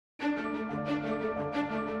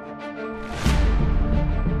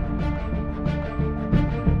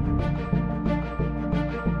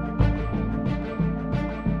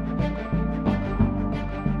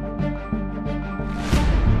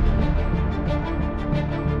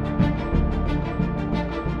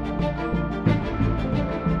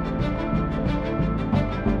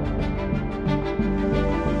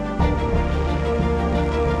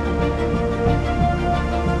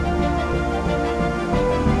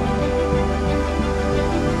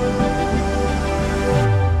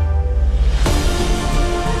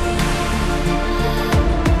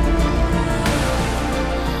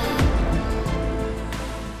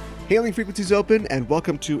Hailing frequencies open, and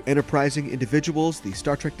welcome to Enterprising Individuals, the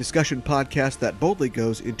Star Trek discussion podcast that boldly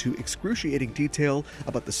goes into excruciating detail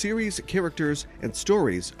about the series, characters, and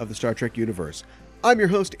stories of the Star Trek universe. I'm your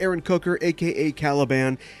host, Aaron Coker, a.k.a.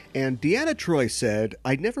 Caliban, and Deanna Troi said,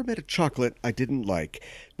 "I never met a chocolate I didn't like,"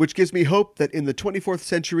 which gives me hope that in the 24th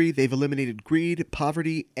century, they've eliminated greed,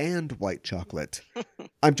 poverty, and white chocolate.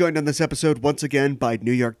 I'm joined on this episode once again by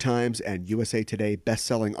New York Times and USA Today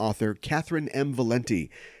best-selling author Catherynne M. Valente.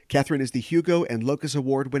 Catherynne is the Hugo and Locus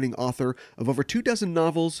Award-winning author of over 24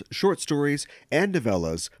 novels, short stories, and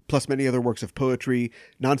novellas, plus many other works of poetry,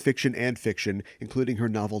 nonfiction, and fiction, including her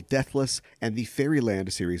novel Deathless and the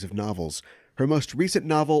Fairyland series of novels. Her most recent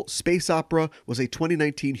novel, Space Opera, was a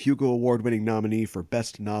 2019 Hugo Award-winning nominee for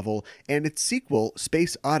Best Novel, and its sequel,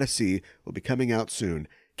 Space Odyssey, will be coming out soon.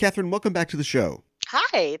 Catherynne, welcome back to the show.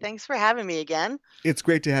 Hi, thanks for having me again. It's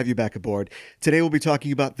great to have you back aboard. Today we'll be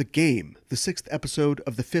talking about The Game, the 6th episode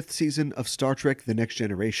of the 5th season of Star Trek The Next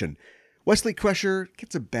Generation. Wesley Crusher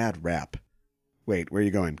gets a bad rap. Wait, where are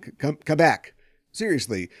you going? Come back.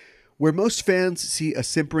 Seriously, where most fans see a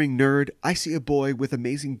simpering nerd, I see a boy with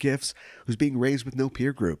amazing gifts who's being raised with no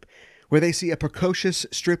peer group. Where they see a precocious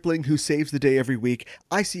stripling who saves the day every week,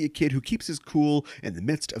 I see a kid who keeps his cool in the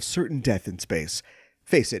midst of certain death in space.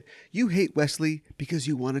 Face it, you hate Wesley because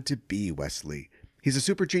you wanted to be Wesley. He's a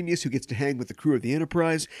super genius who gets to hang with the crew of the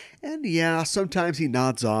Enterprise, and yeah, sometimes he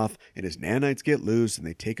nods off, and his nanites get loose and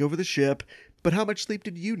they take over the ship, but how much sleep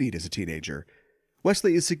did you need as a teenager?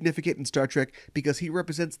 Wesley is significant in Star Trek because he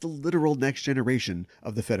represents the literal next generation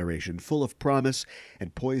of the Federation, full of promise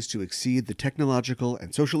and poised to exceed the technological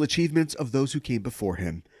and social achievements of those who came before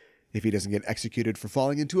him. If he doesn't get executed for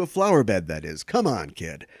falling into a flower bed, that is. Come on,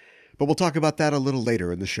 kid. But we'll talk about that a little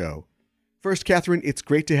later in the show. First, Catherynne, it's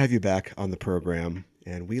great to have you back on the program.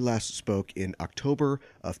 And we last spoke in October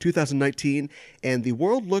of 2019, and the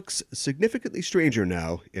world looks significantly stranger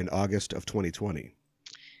now in August of 2020.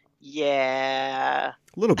 Yeah.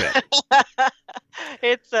 A little bit.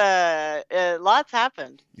 It's lots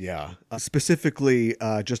happened. Yeah. Specifically,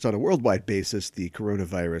 just on a worldwide basis, the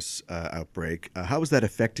coronavirus outbreak. How has that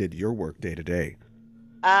affected your work day to day?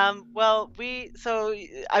 I don't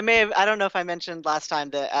know if I mentioned last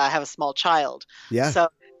time that I have a small child. Yeah. So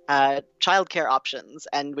childcare options,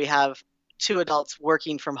 and we have 2 adults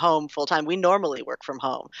working from home full time. We normally work from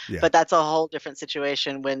home, but that's a whole different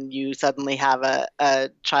situation when you suddenly have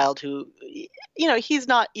a child who, he's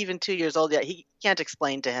not even 2 years old yet. He can't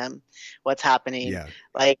explain to him what's happening. Yeah.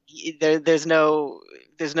 Like there's no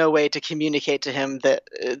way to communicate to him that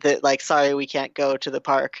like, sorry, we can't go to the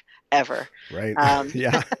park ever. Right.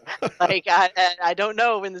 Yeah. Like I don't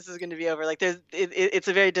know when this is going to be over. Like it's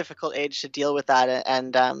a very difficult age to deal with that,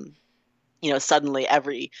 and suddenly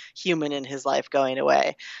every human in his life going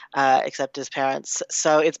away, except his parents.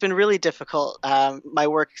 So it's been really difficult. My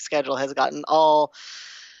work schedule has gotten all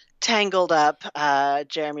tangled up,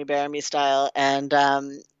 Jeremy Bearimy style, and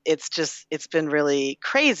it's been really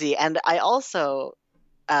crazy. And I also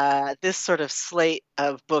this sort of slate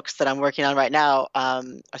of books that I'm working on right now are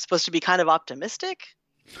supposed to be kind of optimistic.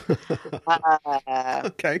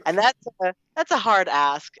 Okay. And that's a hard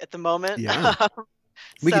ask at the moment. Yeah.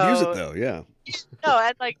 We could use it though, yeah. No,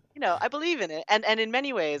 and I believe in it. And in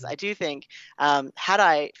many ways, I do think had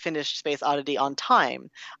I finished Space Oddity on time,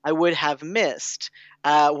 I would have missed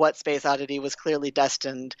what Space Oddity was clearly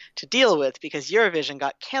destined to deal with, because Eurovision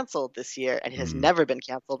got canceled this year, and it has never been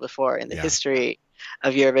canceled before in the history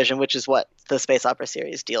of Eurovision, which is what the Space Opera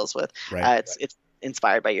series deals with. Right. It's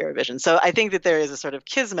inspired by Eurovision. So I think that there is a sort of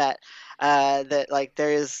kismet that like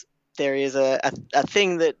there is a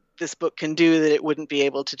thing that this book can do that it wouldn't be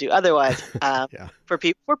able to do otherwise. For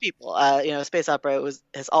people, space opera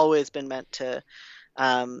has always been meant to,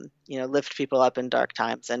 lift people up in dark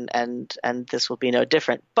times, and this will be no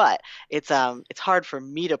different. But it's hard for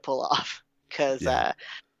me to pull off because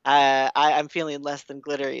I'm feeling less than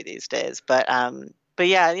glittery these days. But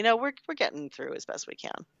yeah, we're getting through as best we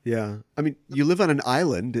can. Yeah, I mean, you live on an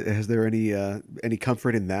island. Is there any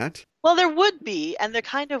comfort in that? Well, there would be, and there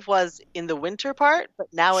kind of was in the winter part, but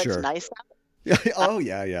now it's nice out. Oh,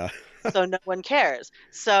 yeah. So no one cares.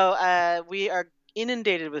 So we are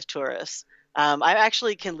inundated with tourists. I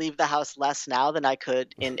actually can leave the house less now than I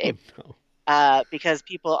could in April, because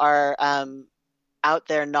people are out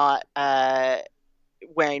there not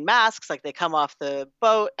wearing masks. Like, they come off the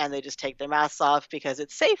boat and they just take their masks off because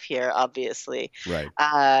it's safe here, obviously. Right.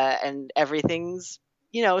 And everything's,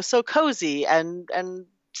 so cozy and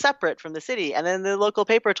separate from the city. And then the local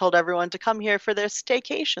paper told everyone to come here for their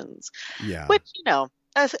staycations. Yeah. Which,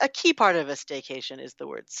 a key part of a staycation is the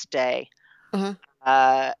word stay.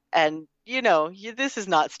 Uh-huh. And this is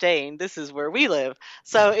not staying. This is where we live.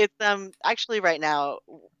 So Yeah. it's actually right now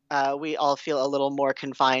we all feel a little more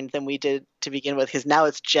confined than we did to begin with because now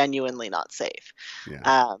it's genuinely not safe. Yeah.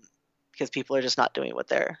 Um, because people are just not doing what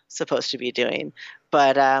they're supposed to be doing.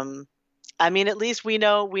 But I mean, at least we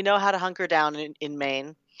know how to hunker down in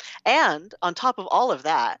Maine. And on top of all of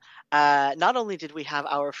that, not only did we have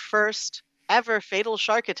our first ever fatal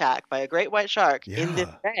shark attack by a great white shark in this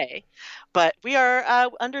Yeah. bay, but we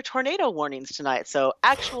are under tornado warnings tonight. So Oh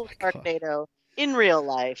actual my God. Sharknado in real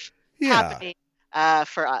life Yeah. happening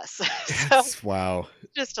for us. So It's wow.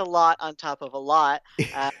 just a lot on top of a lot.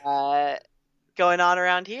 Uh, Going on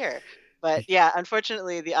around here. But yeah,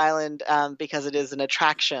 unfortunately, the island, because it is an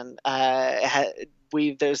attraction,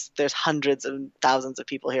 there's hundreds and thousands of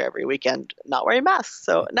people here every weekend not wearing masks.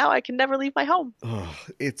 So now I can never leave my home. Oh,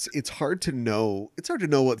 it's hard to know. It's hard to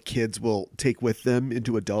know what kids will take with them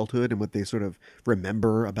into adulthood and what they sort of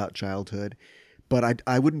remember about childhood. But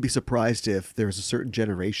I wouldn't be surprised if there's a certain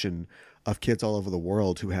generation of kids all over the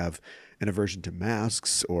world who have an aversion to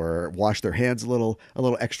masks or wash their hands a little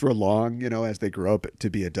extra long, as they grow up to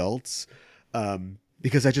be adults.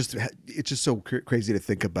 Because it's just so crazy to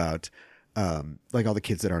think about, like all the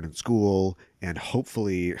kids that aren't in school, and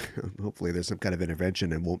hopefully, hopefully there's some kind of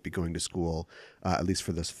intervention and won't be going to school, at least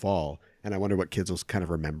for this fall. And I wonder what kids will kind of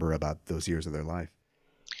remember about those years of their life.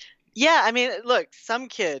 Yeah, I mean, look, some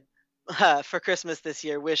kid for Christmas this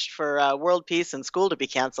year wished for world peace and school to be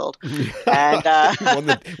canceled, and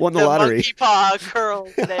Won the the lottery. monkey paw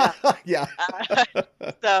curled down. Yeah. Uh,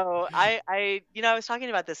 so I was talking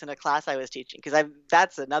about this in a class I was teaching because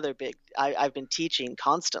that's another big. I've been teaching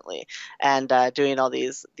constantly and doing all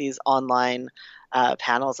these online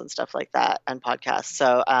panels and stuff like that and podcasts.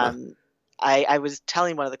 So Huh. I was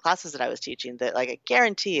telling one of the classes that I was teaching that like I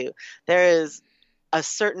guarantee you there is a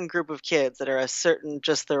certain group of kids that are a certain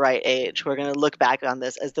just the right age who are going to look back on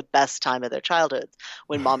this as the best time of their childhoods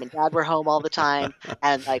when mom and dad were home all the time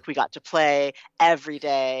and like we got to play every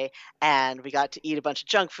day and we got to eat a bunch of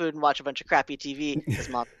junk food and watch a bunch of crappy TV because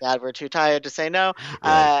mom and dad were too tired to say no.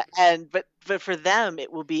 Right. But for them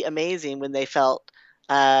it will be amazing when they felt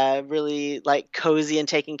really like cozy and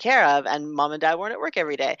taken care of and mom and dad weren't at work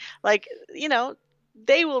every day. Like,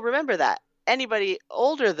 they will remember that. Anybody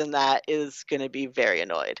older than that is going to be very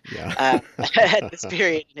annoyed Yeah. at this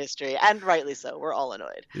period in history, and rightly so. We're all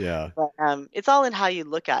annoyed, Yeah. but it's all in how you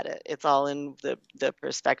look at it. It's all in the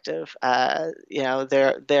perspective.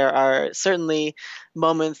 There are certainly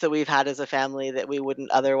moments that we've had as a family that we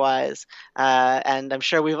wouldn't otherwise, and I'm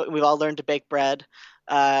sure we've all learned to bake bread.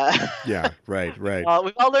 Yeah. Right. Right.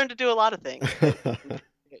 We've all learned to do a lot of things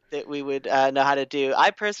that we would know how to do.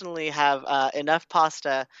 I personally have enough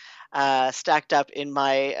pasta stacked up in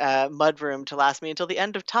my mudroom to last me until the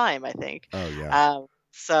end of time, I think. Oh yeah.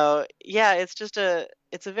 So yeah, it's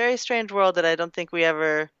a very strange world that I don't think we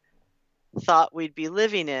ever thought we'd be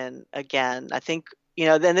living in again. I think,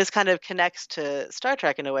 then this kind of connects to Star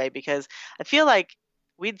Trek in a way because I feel like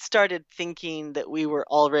we'd started thinking that we were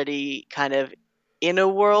already kind of in a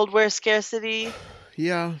world where scarcity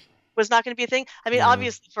Yeah. was not going to be a thing. I mean, Yeah.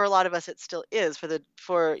 obviously, for a lot of us, it still is for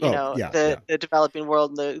Oh yeah. the Yeah. the developing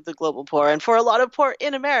world, and the global poor, and for a lot of poor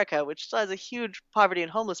in America, which still has a huge poverty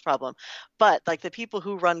and homeless problem. But like the people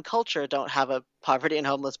who run culture don't have a poverty and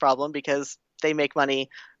homeless problem because they make money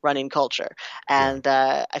running culture. Yeah. And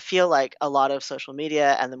I feel like a lot of social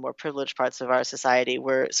media and the more privileged parts of our society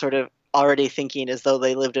were sort of already thinking as though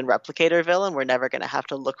they lived in Replicatorville and we're never going to have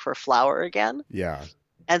to look for flour again. Yeah.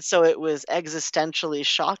 And so it was existentially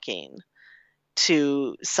shocking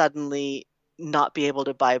to suddenly not be able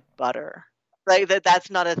to buy butter. Like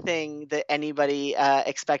that's not a thing that anybody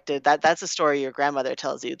expected. That's a story your grandmother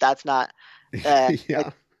tells you. That's not like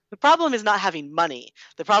Yeah. the problem is not having money.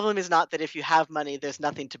 The problem is not that if you have money there's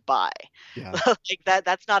nothing to buy. Yeah. Like that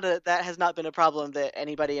has not been a problem that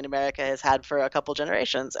anybody in America has had for a couple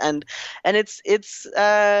generations. And it's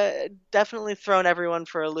definitely thrown everyone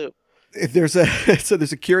for a loop. If there's a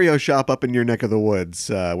there's a curio shop up in your neck of the woods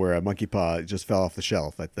where a monkey paw just fell off the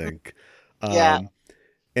shelf, I think. Yeah.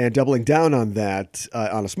 And doubling down on that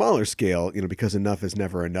on a smaller scale, because enough is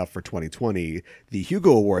never enough for 2020, the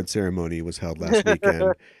Hugo Award ceremony was held last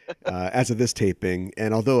weekend as of this taping.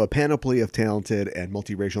 And although a panoply of talented and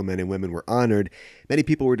multiracial men and women were honored, many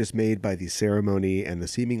people were dismayed by the ceremony and the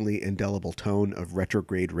seemingly indelible tone of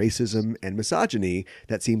retrograde racism and misogyny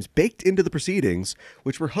that seems baked into the proceedings,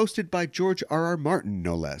 which were hosted by George R.R. Martin,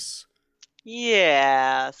 no less.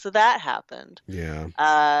 Yeah, so that happened. Yeah.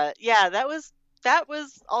 Yeah, that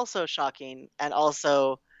was also shocking and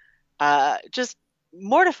also just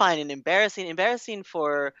mortifying and embarrassing. Embarrassing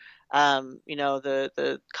for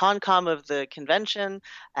the con-com of the convention,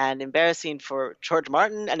 and embarrassing for George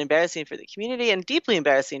Martin, and embarrassing for the community, and deeply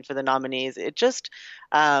embarrassing for the nominees. It just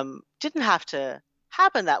didn't have to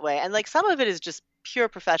happen that way. And like some of it is just pure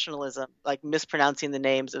professionalism, like mispronouncing the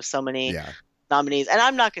names of so many Yeah, nominees. And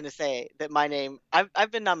I'm not going to say that my name,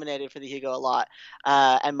 I've been nominated for the Hugo a lot,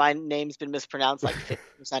 and my name's been mispronounced like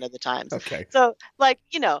 50% of the times. okay, So, like,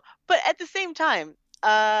 but at the same time,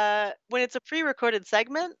 when it's a pre-recorded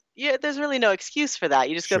segment, yeah, there's really no excuse for that.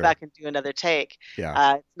 You just go sure, back and do another take.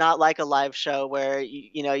 yeah. It's not like a live show where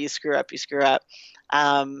you screw up, you screw up.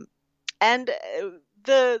 Um, and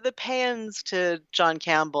the pans to John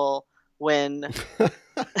Campbell when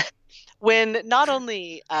not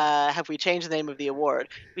only have we changed the name of the award,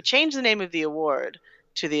 we changed the name of the award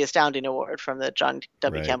to the Astounding Award from the John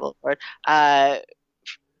W. Right. Campbell Award, uh,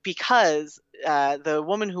 because the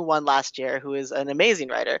woman who won last year, who is an amazing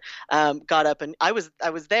writer, got up, and I was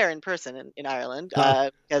there in person in Ireland,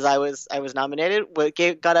 Huh. because I was nominated.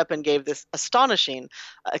 Got up and gave this astonishing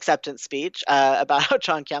acceptance speech about how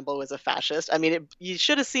John Campbell was a fascist. I mean, you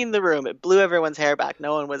should have seen the room. It blew everyone's hair back.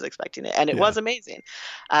 No one was expecting it, and it Yeah. was amazing.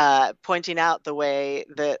 Pointing out the way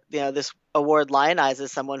that this award lionizes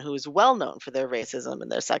someone who's well known for their racism and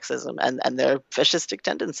their sexism and their fascistic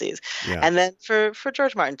tendencies. Yeah. And then for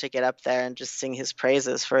George Martin to get up there and just sing his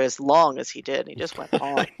praises for as long as he did, he just went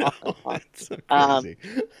on I and on and know. on. It's so Um, crazy.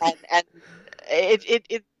 and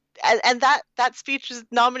it and that speech was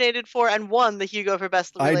nominated for and won the Hugo for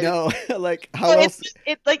best I related. know. Like, So how else?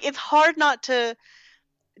 it's hard not to.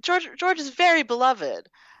 George is very beloved,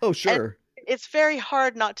 Oh, and sure. it's very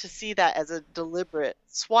hard not to see that as a deliberate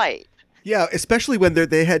swipe. Yeah, especially when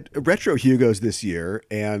they had retro Hugos this year,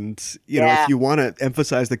 and if Yeah, you want to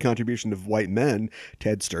emphasize the contribution of white men,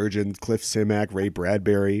 Ted Sturgeon, Cliff Simak, Ray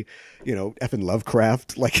Bradbury, effing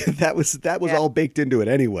Lovecraft, like that was yeah. all baked into it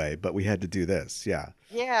anyway. But we had to do this. Yeah,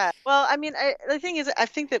 Yeah. Well, I mean, the thing is, I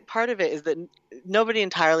think that part of it is that nobody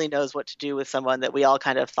entirely knows what to do with someone that we all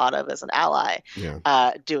kind of thought of as an ally,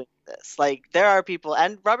 yeah, doing this. Like, there are people,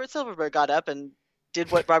 and Robert Silverberg got up and did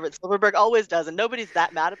what Robert Silverberg always does, and nobody's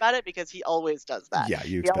that mad about it because he always does that. yeah. You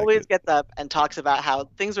He expect always it. gets up and talks about how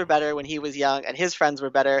things were better when he was young, and his friends were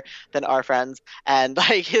better than our friends, and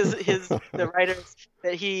like the writers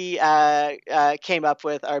that he came up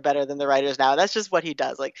with are better than the writers now. That's just what he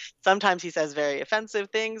does. Like sometimes he says very offensive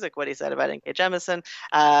things, like what he said about N.K. Jemisin,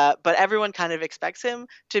 but everyone kind of expects him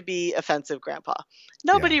to be offensive grandpa.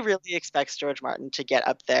 Yeah, Nobody really expects George Martin to get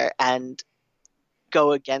up there and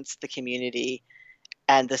go against the community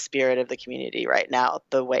and the spirit of the community right now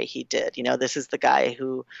the way he did. This is the guy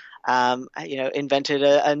who invented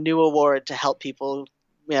a new award to help people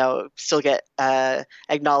still get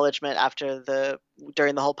acknowledgement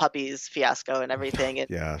during the whole puppies fiasco and everything. And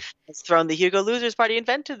yeah, has thrown the Hugo Losers Party,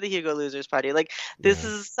 invented the Hugo Losers Party. Like, this yeah.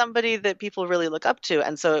 is somebody that people really look up to,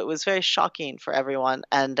 and so it was very shocking for everyone.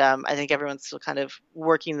 And I think everyone's still kind of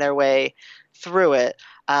working their way through it.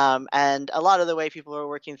 And a lot of the way people are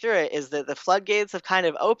working through it is that the floodgates have kind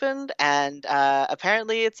of opened, and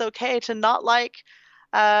apparently it's okay to not like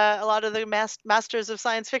a lot of the masters of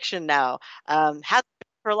science fiction now. Has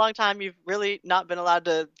for a long time, you've really not been allowed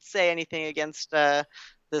to say anything against the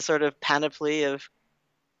sort of panoply of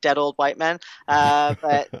dead old white men.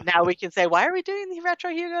 But now we can say, why are we doing the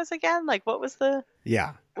retro Hugos again? Like, what was the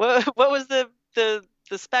Yeah, what was the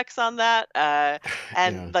specs on that? yeah,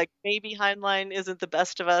 And like maybe Heinlein isn't the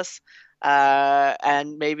best of us.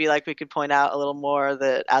 And maybe like we could point out a little more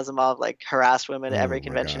that Asimov like harassed women at oh every my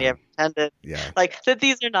convention he god, ever attended. yeah, Like that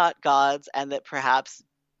these are not gods, and that perhaps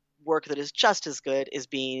work that is just as good is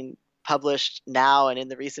being published now and in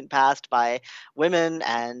the recent past by women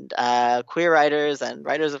and queer writers and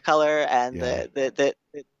writers of color, and yeah. that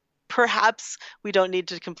perhaps we don't need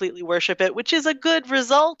to completely worship it, which is a good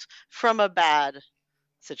result from a bad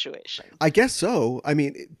situation. I guess so. I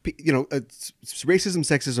mean, racism,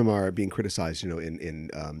 sexism are being criticized, in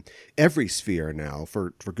every sphere now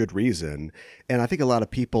for good reason. And I think a lot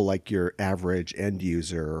of people, like your average end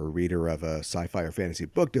user or reader of a sci-fi or fantasy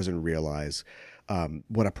book, doesn't realize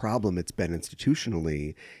what a problem it's been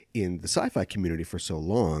institutionally in the sci-fi community for so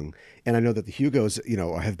long. And I know that the Hugos,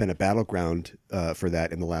 have been a battleground for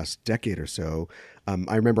that in the last decade or so.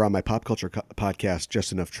 I remember on my pop culture podcast,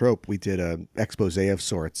 Just Enough Trope, we did a expose of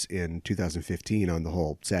sorts in 2015 on the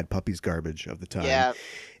whole sad puppies garbage of the time. Yeah.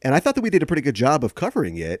 And I thought that we did a pretty good job of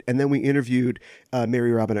covering it. And then we interviewed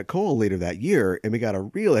Mary Robinette Cole later that year, and we got a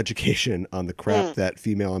real education on the crap Mm. that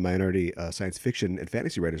female and minority science fiction and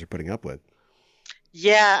fantasy writers are putting up with.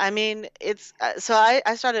 Yeah, I mean, it's so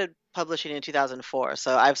I started publishing in 2004,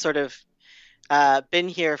 so I've sort of been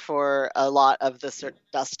here for a lot of the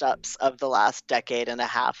dust ups of the last decade and a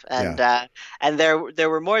half, Yeah. and there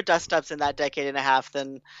were more dust ups in that decade and a half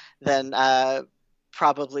than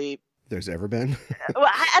probably. There's ever been. Well,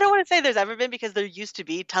 I don't want to say there's ever been, because there used to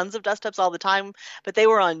be tons of dust ups all the time, but they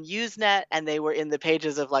were on Usenet and they were in the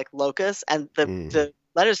pages of like Locus, and Mm, the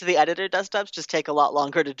letters to the editor dust ups just take a lot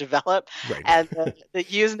longer to develop, right. and the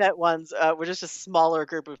Usenet ones were just a smaller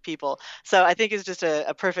group of people. So I think it's just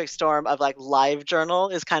a perfect storm of like Live Journal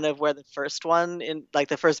is kind of where the first one in like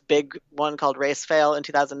the first big one called Race Fail in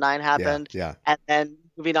 2009 Yeah. happened, Yeah. and then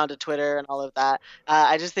moving on to Twitter and all of that.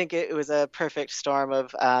 I just think it was a perfect storm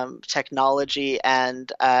of technology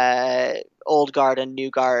and old guard and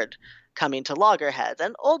new guard coming to loggerheads.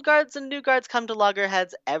 And old guards and new guards come to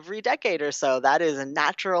loggerheads every decade or so. That is a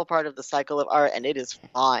natural part of the cycle of art, and it is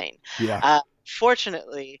fine. Yeah.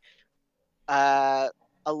 Fortunately, uh,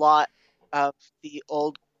 a lot of the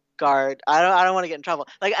old guard. I don't want to get in trouble.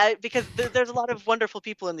 Because there's a lot of wonderful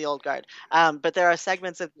people in the old guard. But there are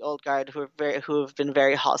segments of the old guard who have been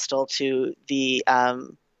very hostile to the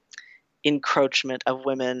encroachment of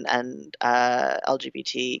women and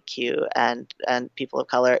LGBTQ and people of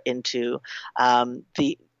color into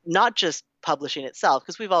the not just publishing itself,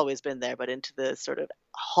 because we've always been there, but into the sort of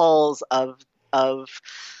halls of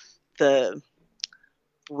the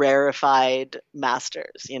rarefied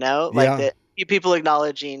masters, like Yeah. the people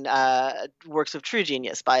acknowledging works of true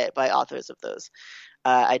genius by authors of those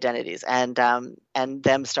identities, and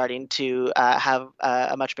them starting to have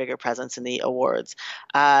a much bigger presence in the awards,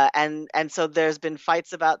 and so there's been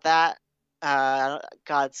fights about that.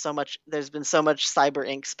 God, so much. There's been so much cyber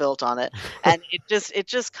ink spilt on it, and it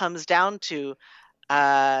just comes down to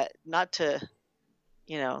not to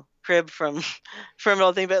crib from from an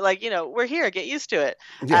old thing, but like we're here, get used to it.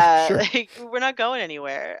 Yeah. Sure. Like, we're not going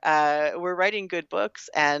anywhere. We're writing good books,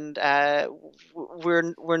 and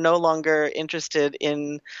we're no longer interested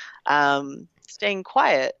in staying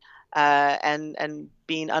quiet and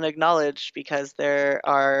being unacknowledged because there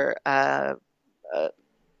are uh,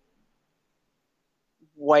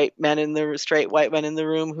 straight white men in the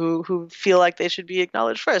room who feel like they should be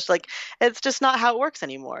acknowledged first. Like, it's just not how it works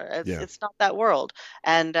anymore. it's Yeah. it's not that world.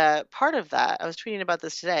 And part of that, I was tweeting about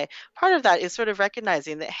this today, part of that is sort of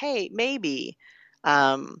recognizing that, hey, maybe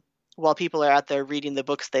um while people are out there reading the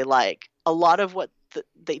books they like, a lot of what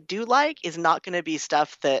they do like is not going to be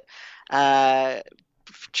stuff that uh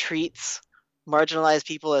treats marginalized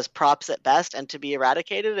people as props at best and to be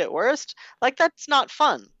eradicated at worst. Like, that's not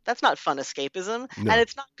fun. That's not fun escapism, and No.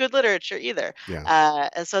 it's not good literature either. Yeah.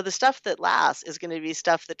 And so the stuff that lasts is going to be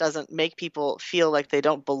stuff that doesn't make people feel like they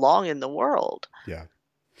don't belong in the world. Yeah.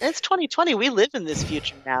 And it's 2020. We live in this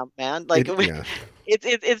future now, man. Like, Yeah.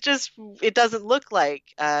 it's just, it doesn't look like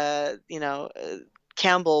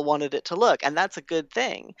Campbell wanted it to look, and that's a good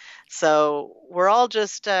thing. So we're all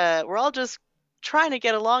just trying to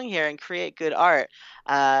get along here and create good art.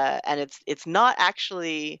 And it's not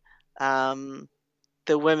actually um,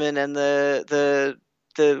 the women and the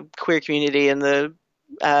queer community and the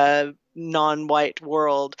non-white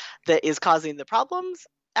world that is causing the problems.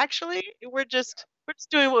 Actually, we're just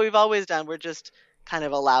doing what we've always done. We're just kind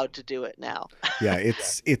of allowed to do it now. Yeah,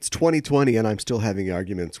 it's 2020 and I'm still having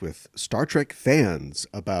arguments with Star Trek fans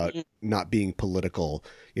about not being political,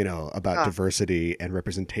 about Huh. diversity and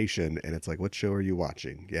representation, and it's like, what show are you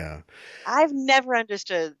watching? Yeah. I've never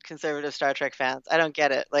understood conservative Star Trek fans. I don't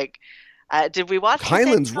get it. Like, did we watch the same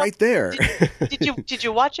Hyland's stuff? right there. Did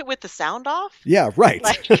you watch it with the sound off? Yeah, right.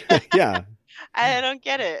 Like, Yeah. I don't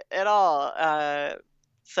get it at all.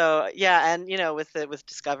 So yeah, and with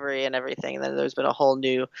Discovery and everything, then there's been a whole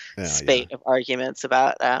new Yeah, yeah. spate of arguments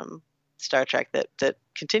about Star Trek that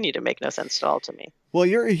continue to make no sense at all to me. Well,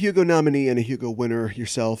 you're a Hugo nominee and a Hugo winner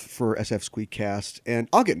yourself for SF Squeakcast, and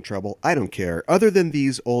I'll get in trouble. I don't care. Other than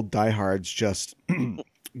these old diehards just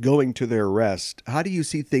going to their rest, how do you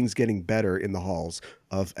see things getting better in the halls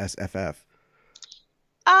of SFF?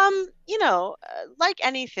 Like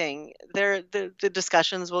anything, the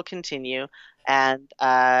discussions will continue, and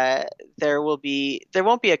there won't be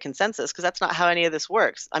a consensus, because that's not how any of this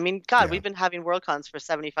works. I mean, God, Yeah. we've been having Worldcons for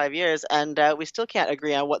 75 years, and we still can't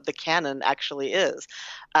agree on what the canon actually is.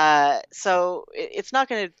 So it's not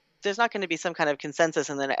going to. There's not going to be some kind of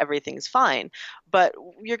consensus and then everything's fine. But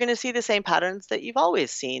you're going to see the same patterns that you've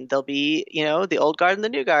always seen. There'll be, the old guard and the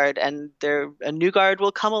new guard, and a new guard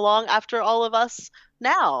will come along after all of us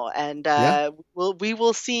now, and Yeah. we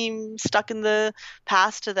will seem stuck in the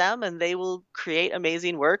past to them, and they will create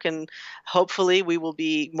amazing work, and hopefully we will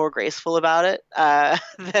be more graceful about it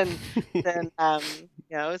than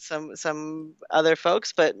some other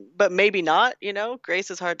folks, but maybe not.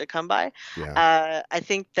 Grace is hard to come by. Yeah. I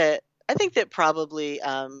think that probably,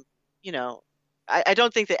 you know, I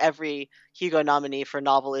don't think that every Hugo nominee for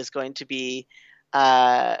novel is going to be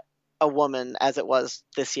uh, a woman as it was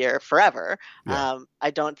this year forever. Yeah.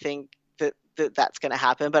 I don't think that's going to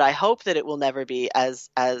happen, but I hope that it will never be as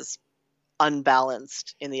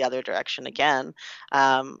unbalanced in the other direction again.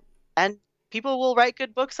 And people will write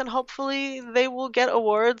good books, and hopefully they will get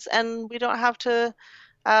awards, and we don't have to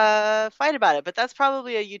fight about it. But that's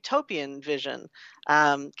probably a utopian vision,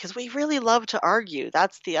 because we really love to argue.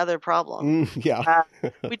 That's the other problem. Yeah. Uh,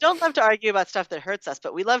 we don't love to argue about stuff that hurts us,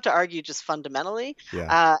 but we love to argue just fundamentally.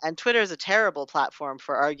 Yeah. And Twitter is a terrible platform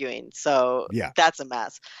for arguing, so Yeah. that's a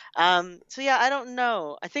mess. So yeah, I don't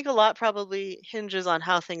know. I think a lot probably hinges on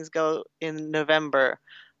how things go in November,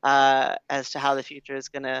 as to how the future is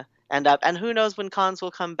going to end up, and who knows when cons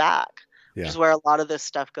will come back, which Yeah. is where a lot of this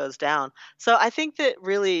stuff goes down. So I think that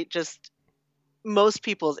really just most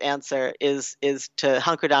people's answer is to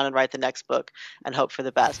hunker down and write the next book and hope for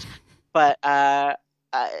the best. But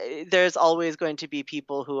there's always going to be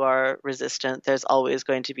people who are resistant. There's always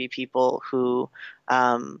going to be people who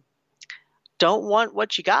um, don't want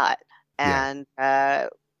what you got, Yeah. and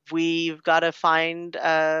we've got to find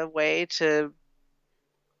a way to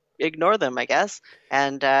ignore them, I guess,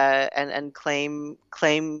 and claim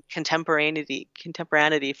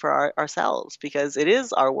contemporaneity for ourselves, because it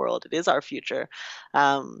is our world, it is our future.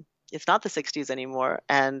 It's not the '60s anymore,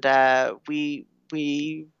 and we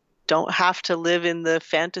don't have to live in the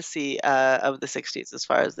fantasy of the '60s as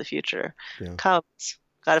far as the future Yeah. comes.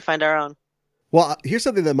 Got to find our own. Well, here's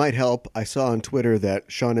something that might help. I saw on Twitter that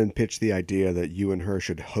Shannon pitched the idea that you and her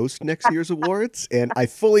should host next year's awards, and I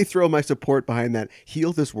fully throw my support behind that.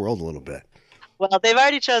 Heal this world a little bit. Well, they've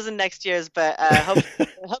already chosen next year's, but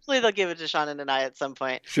hopefully they'll give it to Shannon and I at some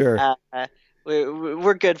point. Sure.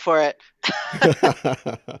 We're good for it.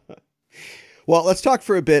 Well, let's talk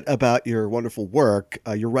for a bit about your wonderful work.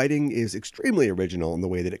 Your writing is extremely original in the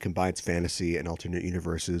way that it combines fantasy and alternate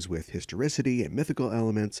universes with historicity and mythical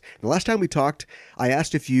elements. And the last time we talked, I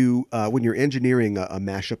asked if you, when you're engineering a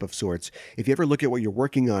mashup of sorts, if you ever look at what you're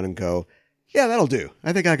working on and go, yeah, that'll do.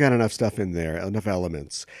 I think I got enough stuff in there, enough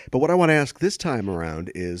elements. But what I want to ask this time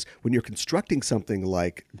around is when you're constructing something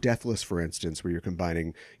like Deathless, for instance, where you're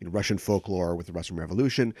combining Russian folklore with the Russian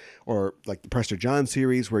Revolution, or like the Prester John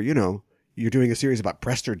series where, you're doing a series about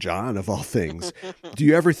Prester John, of all things. Do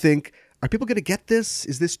you ever think, are people going to get this?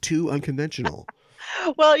 Is this too unconventional?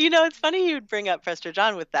 Well, it's funny you'd bring up Prester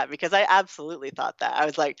John with that, because I absolutely thought that. I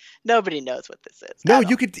was like, nobody knows what this is. No,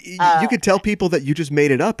 you could tell people that you just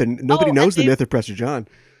made it up, and nobody knows the myth of Prester John.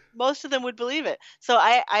 Most of them would believe it. So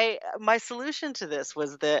my solution to this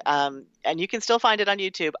was that, and you can still find it on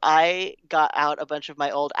YouTube. I got out a bunch of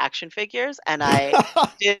my old action figures, and I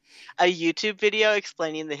did a YouTube video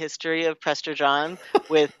explaining the history of Prester John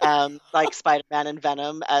with like Spider-Man and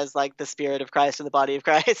Venom as like the spirit of Christ and the body of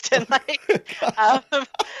Christ, and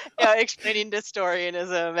explaining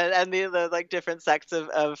Nestorianism and the like different sects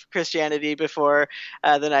of Christianity before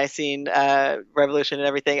the Nicene Revolution and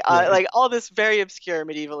everything. Like all this very obscure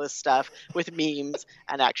medievalist stuff with memes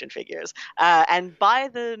and action figures. And by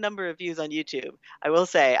the number of views on YouTube, I will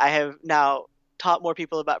say I have now taught more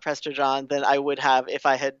people about Prester John than I would have if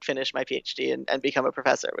I had finished my PhD and become a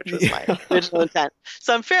professor, which was my original intent.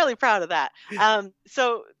 So I'm fairly proud of that.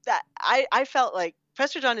 So that I felt like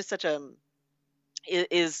Prester John is such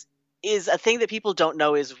is a thing that people don't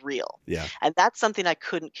know is real. Yeah. And that's something I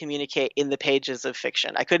couldn't communicate in the pages of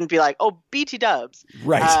fiction. I couldn't be like, oh, BT dubs.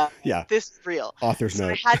 Right. Yeah. This is real. Author's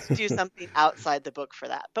note. I had to do something outside the book for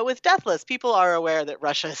that. But with Deathless, people are aware that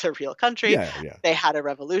Russia is a real country. Yeah. They had a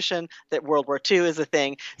revolution, that World War II is a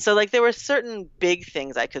thing. So like there were certain big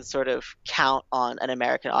things I could sort of count on an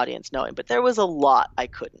American audience knowing, but there was a lot I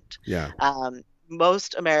couldn't. Yeah.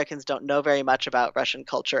 Most Americans don't know very much about Russian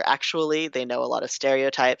culture. Actually, they know a lot of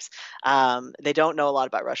stereotypes. They don't know a lot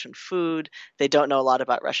about Russian food. They don't know a lot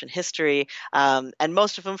about Russian history. And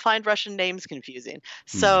most of them find Russian names confusing.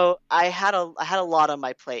 So I had a lot on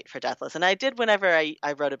my plate for Deathless. And I did whenever I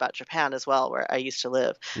wrote about Japan as well, where I used to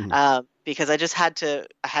live. Because I just had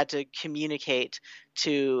to communicate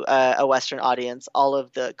to a Western audience all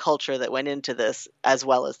of the culture that went into this, as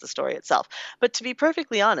well as the story itself. But to be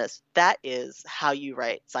perfectly honest, that is how you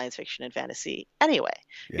write science fiction and fantasy anyway.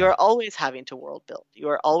 Yeah. You're always having to world build. You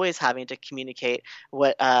are always having to communicate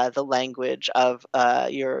what the language of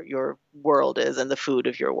your world is, and the food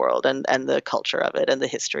of your world, and the culture of it, and the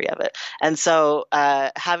history of it. And so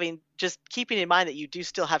just keeping in mind that you do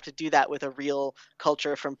still have to do that with a real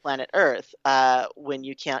culture from planet Earth, when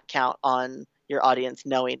you can't count on your audience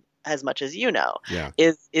knowing as much as you know Yeah.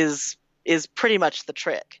 is pretty much the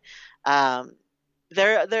trick. Um,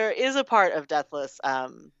 there is a part of Deathless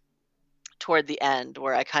toward the end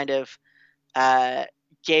where I kind of uh,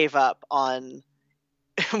 gave up on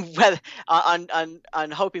whether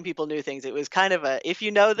on hoping people knew things. It was kind of a, if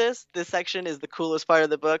you know this section is the coolest part of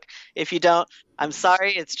the book. If you don't, I'm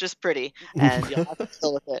sorry, it's just pretty, and you'll have to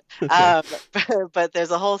deal with it. Okay. But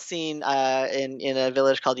there's a whole scene in a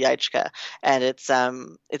village called Yaichka, and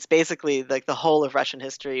it's basically like the whole of Russian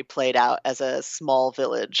history played out as a small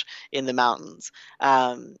village in the mountains.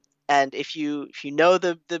 And if you know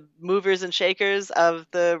the movers and shakers of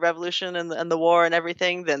the revolution and the war and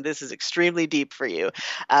everything, then this is extremely deep for you.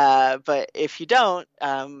 But if you don't,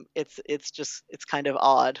 it's kind of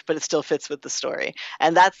odd, but it still fits with the story.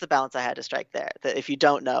 And that's the balance I had to strike there. That if you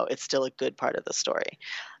don't know, it's still a good part of the story.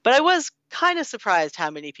 But I was kind of surprised how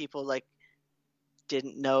many people like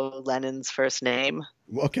didn't know Lenin's first name.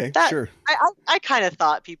 Okay, That sure. I kind of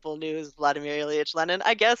thought people knew it was Vladimir Ilyich Lenin.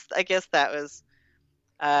 I guess that was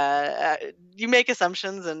you make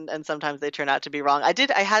assumptions and sometimes they turn out to be wrong.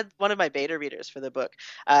 I had one of my beta readers for the book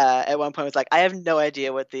at one point was like, I have no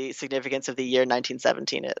idea what the significance of the year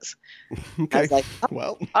 1917 is. Okay. I was like, oh,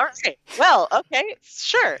 well, all right, well, okay,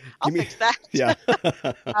 sure, I'll fix that. Yeah.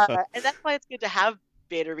 And that's why it's good to have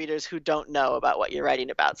beta readers who don't know about what you're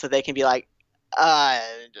writing about, so they can be like, I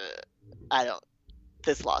don't,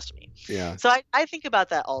 this lost me. Yeah. So I think about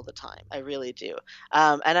that all the time. I really do.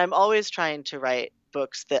 And I'm always trying to write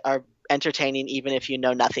books that are entertaining even if you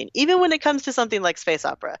know nothing. Even when it comes to something like space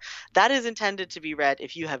opera, that is intended to be read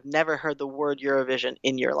if you have never heard the word Eurovision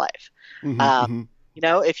in your life. Mm-hmm. You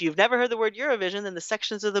know, if you've never heard the word Eurovision, then the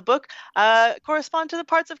sections of the book correspond to the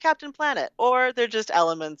parts of Captain Planet, or they're just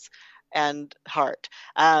elements and heart.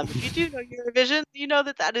 If you do know Eurovision, you know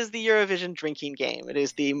that is the Eurovision drinking game. It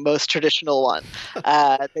is the most traditional one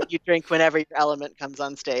that you drink whenever your element comes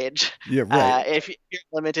on stage. Yeah, right. If your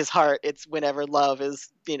element is heart, it's whenever love is,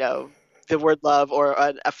 the word love or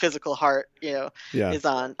a physical heart, Yeah. is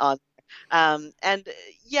on. And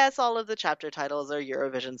yes, all of the chapter titles are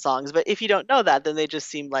Eurovision songs, but if you don't know that, then they just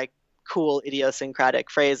seem like cool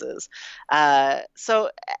idiosyncratic phrases. So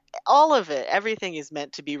all of it, everything is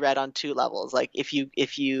meant to be read on two levels. Like if you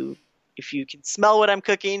can smell what I'm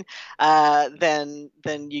cooking, then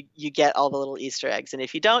you get all the little Easter eggs, and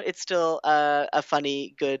if you don't, it's still a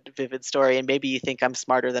funny, good, vivid story, and maybe you think I'm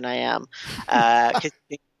smarter than I am because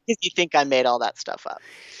you think I made all that stuff up.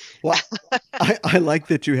 Well, I like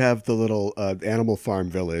that you have the little Animal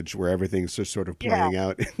Farm village where everything's just sort of playing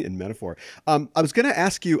out in metaphor. I was going to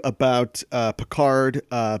ask you about Picard,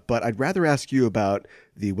 but I'd rather ask you about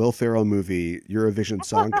the Will Ferrell movie Eurovision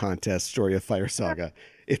Song Contest Story of Fire Saga.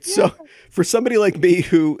 It's so, for somebody like me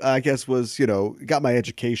who I guess was, got my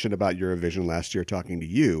education about Eurovision last year talking to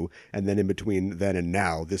you, and then in between then and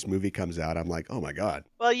now, this movie comes out. I'm like, oh my God.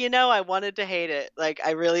 Well, I wanted to hate it. Like,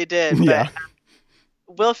 I really did. Yeah. But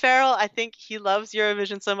Will Ferrell, I think he loves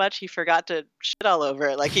Eurovision so much he forgot to shit all over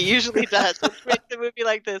it, like he usually does. Which makes a movie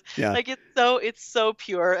like this, Yeah. like it's so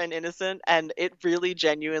pure and innocent, and it really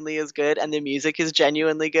genuinely is good, and the music is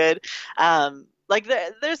genuinely good. Like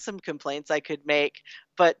there's some complaints I could make,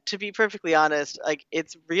 but to be perfectly honest, like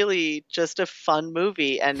it's really just a fun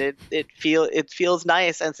movie, and it feels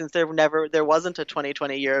nice. And since there wasn't a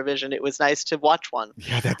 2020 Eurovision, it was nice to watch one.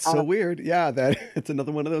 Yeah, that's so weird. Yeah, it's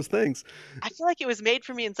another one of those things. I feel like it was made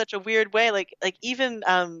for me in such a weird way. Like even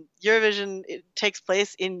Eurovision, it takes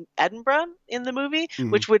place in Edinburgh in the movie,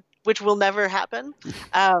 Mm-hmm. which will never happen.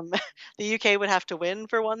 The UK would have to win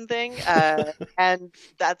for one thing, and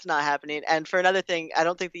that's not happening. And for another thing, I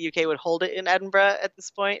don't think the UK would hold it in Edinburgh at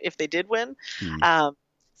this point if they did win.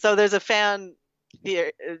 So there's a fan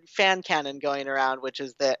canon going around, which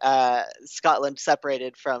is that Scotland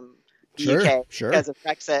separated from the UK because of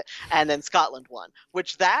Brexit, and then Scotland won,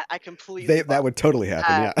 which that I completely that would totally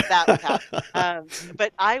happen. Yeah, that would happen.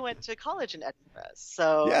 But I went to college in Edinburgh,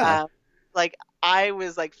 so like I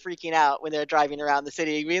was like freaking out when they're driving around the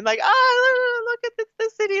city, being like, look at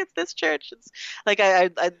this city, it's this church. It's like I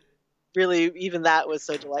really, even that was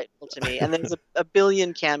so delightful to me. And there's a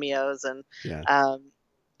billion cameos, and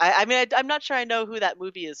I mean, I'm not sure I know who that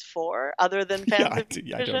movie is for, other than fans of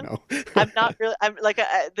Eurovision. I don't know. I'm not really. I'm like,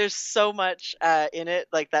 there's so much in it,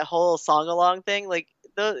 like that whole song along thing. Like,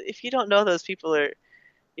 if you don't know those people are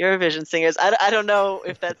Eurovision singers, I don't know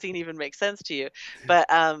if that scene even makes sense to you. But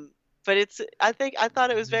I thought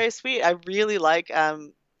it was very sweet. I really like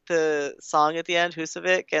the song at the end,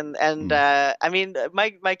 Husavik, and I mean,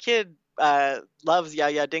 my kid loves Yeah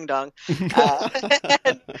Yeah Ding Dong,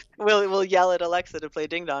 and will yell at Alexa to play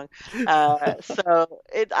Ding Dong.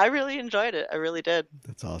 I really enjoyed it. I really did.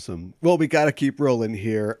 That's awesome. Well, we got to keep rolling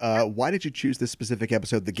here. Why did you choose this specific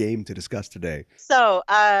episode, The Game, to discuss today? So,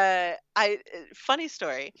 funny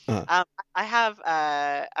story. Uh, Um, I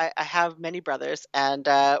have many brothers, and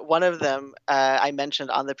one of them I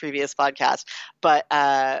mentioned on the previous podcast, but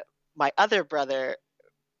my other brother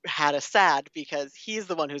had a sad because he's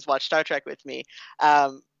the one who's watched Star Trek with me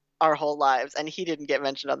our whole lives, and he didn't get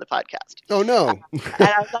mentioned on the podcast. oh, no. And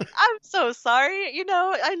I was like, I'm so sorry.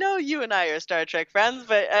 I know you and I are Star Trek friends,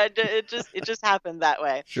 but it just happened that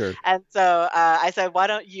way. Sure. And so I said, why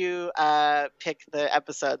don't you pick the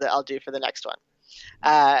episode that I'll do for the next one?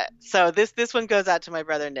 So this one goes out to my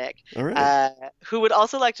brother Nick, All right. who would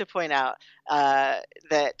also like to point out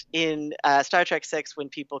that in Star Trek 6, when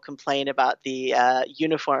people complain about the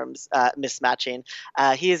uniforms mismatching,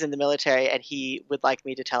 he is in the military, and he would like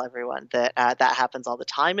me to tell everyone that that happens all the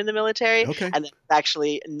time in the military, Okay. and it's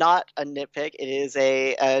actually not a nitpick. It is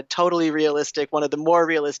a totally realistic, one of the more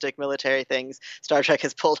realistic military things Star Trek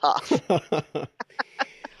has pulled off.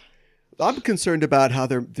 I'm concerned about how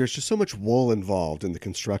there's just so much wool involved in the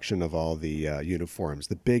construction of all the uniforms.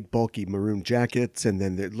 The big, bulky maroon jackets, and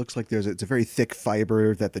then it looks like it's a very thick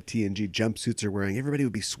fiber that the TNG jumpsuits are wearing. Everybody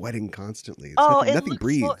would be sweating constantly. Nothing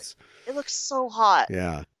breathes. It looks so hot.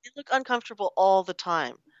 Yeah. It look uncomfortable all the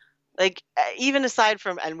time. Like, even aside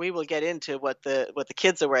from, and we will get into what the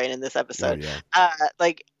kids are wearing in this episode. Oh,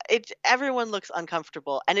 yeah. Everyone looks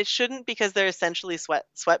uncomfortable, and it shouldn't, because they're essentially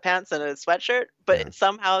sweatpants and a sweatshirt, but Yeah. it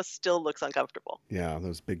somehow still looks uncomfortable. Yeah,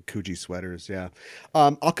 those big Coogee sweaters, yeah.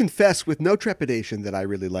 I'll confess with no trepidation that I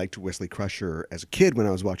really liked Wesley Crusher as a kid when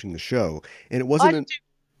I was watching the show. And it wasn't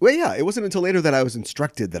it wasn't until later that I was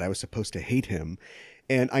instructed that I was supposed to hate him.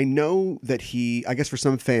 And I know that he, I guess for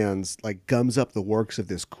some fans, like gums up the works of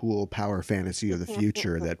this cool power fantasy of the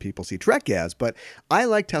future that people see Trek as. But I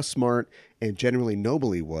liked how smart and generally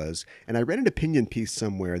noble he was. And I read an opinion piece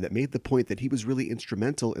somewhere that made the point that he was really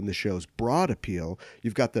instrumental in the show's broad appeal.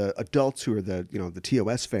 You've got the adults who are the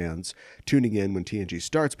TOS fans tuning in when TNG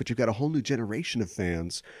starts, but you've got a whole new generation of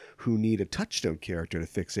fans who need a touchstone character to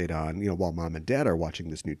fixate on, while mom and dad are watching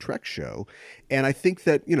this new Trek show. And I think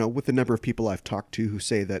that, with the number of people I've talked to who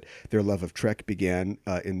say that their love of Trek began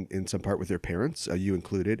in some part with their parents, you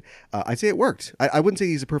included, I'd say it worked. I wouldn't say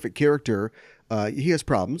he's a perfect character. He has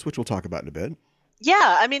problems, which we'll talk about in a bit.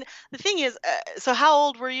 Yeah, I mean, the thing is, so how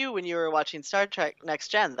old were you when you were watching Star Trek Next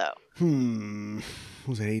Gen, though?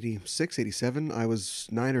 Was it 86, 87? I was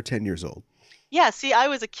 9 or 10 years old. Yeah, see, I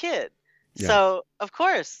was a kid. Yeah. So, of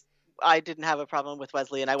course, I didn't have a problem with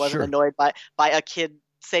Wesley, and I wasn't Sure. annoyed by a kid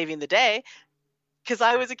saving the day, because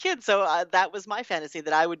I was a kid. So that was my fantasy,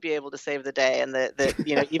 that I would be able to save the day, and that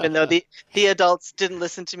even though the adults didn't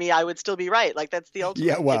listen to me, I would still be right. Like, that's the ultimate.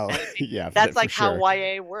 Yeah, well, kid fantasy. yeah. That's like sure. how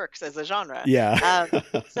YA works as a genre. Yeah.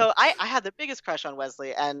 So I had the biggest crush on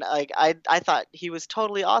Wesley, and like I thought he was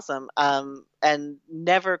totally awesome, and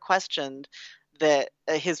never questioned that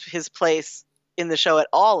his place in the show at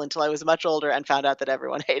all until I was much older and found out that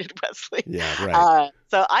everyone hated Wesley. Yeah, right.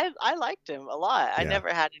 So I liked him a lot. I Yeah.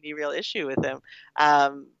 never had any real issue with him. I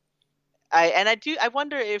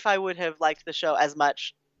wonder if I would have liked the show as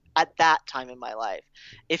much at that time in my life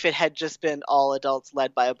if it had just been all adults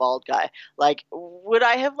led by a bald guy. Like, would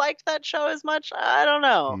I have liked that show as much? I don't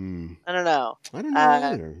know. I don't know. I don't know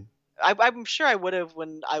either. I'm sure I would have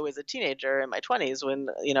when I was a teenager in my 20s, when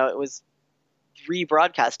it was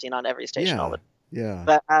rebroadcasting on every station all the time. Yeah.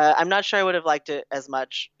 But I'm not sure I would have liked it as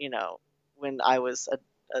much, when I was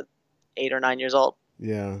 8 or 9 years old.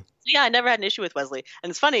 Yeah. Yeah, I never had an issue with Wesley. And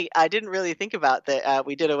it's funny, I didn't really think about that.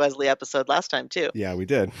 We did a Wesley episode last time, too. Yeah, we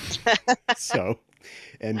did. So,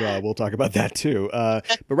 and we'll talk about that, too.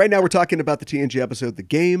 But right now we're talking about the TNG episode, The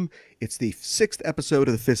Game. It's the 6th episode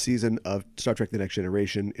of the 5th season of Star Trek The Next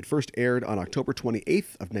Generation. It first aired on October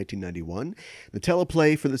 28th of 1991. The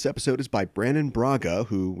teleplay for this episode is by Brannon Braga,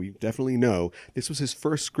 who we definitely know. This was his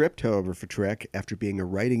first script, however, for Trek, after being a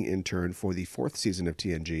writing intern for the 4th season of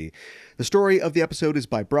TNG. The story of the episode is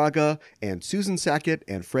by Braga and Susan Sackett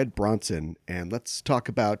and Fred Bronson. And let's talk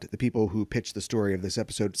about the people who pitched the story of this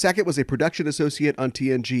episode. Sackett was a production associate affiliate on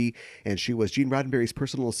TNG, and she was Gene Roddenberry's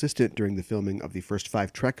personal assistant during the filming of the first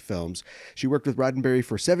 5 Trek films. She worked with Roddenberry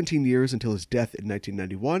for 17 years until his death in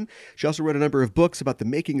 1991. She also wrote a number of books about the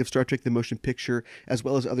making of Star Trek the Motion Picture, as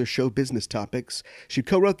well as other show business topics. She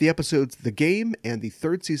co-wrote the episodes The Game and the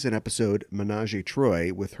 3rd season episode Menage a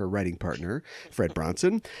Troy with her writing partner, Fred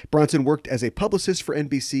Bronson. Bronson worked as a publicist for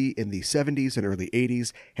NBC in the 70s and early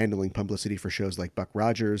 80s, handling publicity for shows like Buck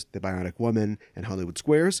Rogers, The Bionic Woman, and Hollywood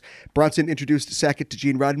Squares. Bronson introduced Sackett to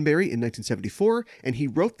Gene Roddenberry in 1974, and he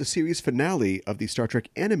wrote the series finale of the Star Trek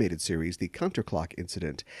animated series, The Counterclock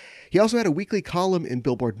Incident. He also had a weekly column in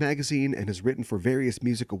Billboard magazine and has written for various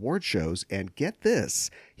music award shows, and get this,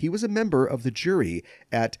 he was a member of the jury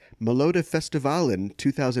at Melodifestivalen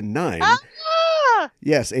 2009.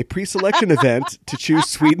 Yes, a pre-selection event to choose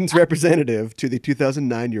Sweden's representative to the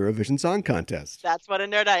 2009 Eurovision Song Contest. That's what a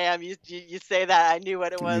nerd I am. You say that. I knew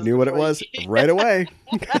what it was. You knew what it was right away.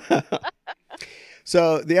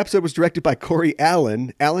 So the episode was directed by Corey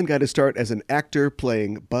Allen. Allen got his start as an actor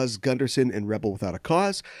playing Buzz Gunderson in Rebel Without a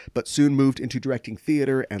Cause, but soon moved into directing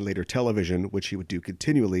theater and later television, which he would do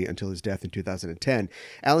continually until his death in 2010.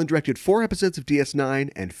 Allen directed 4 episodes of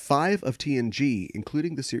DS9 and 5 of TNG,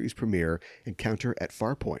 including the series premiere Encounter at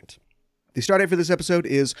Farpoint. The start date for this episode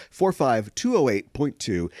is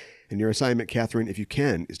 45208.2, and your assignment, Catherine, if you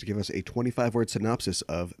can, is to give us a 25-word synopsis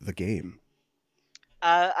of The Game.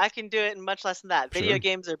 I can do it in much less than that. Video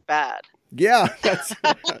games are bad. Yeah, that's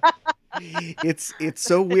it's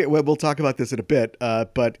so weird. Well, we'll talk about this in a bit,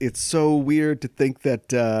 but it's so weird to think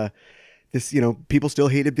that this, people still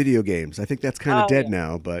hated video games. I think that's kind of dead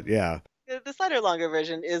now, but yeah. The slighter, longer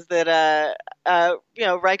version is that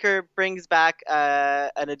Riker brings back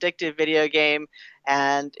an addictive video game,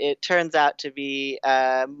 and it turns out to be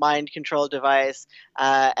a mind control device,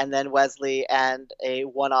 and then Wesley and a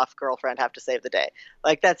one-off girlfriend have to save the day.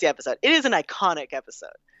 Like, that's the episode. It is an iconic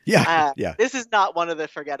episode. Yeah, yeah. This is not one of the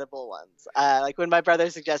forgettable ones. Like, when my brother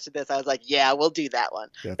suggested this, I was like, yeah, we'll do that one.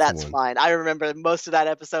 That's fine. I remember most of that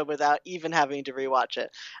episode without even having to rewatch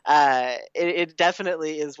it. It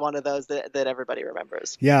definitely is one of those that everybody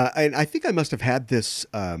remembers. Yeah, and I think I must have had this,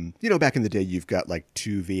 back in the day, you've got like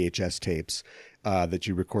 2 VHS tapes that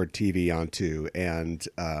you record TV onto and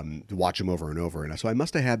watch them over and over. And so I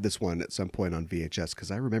must have had this one at some point on VHS because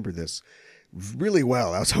I remember this really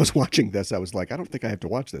well. As I was watching this, I was like, I don't think I have to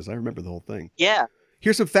watch this. I remember the whole thing. Yeah.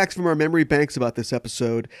 Here's some facts from our memory banks about this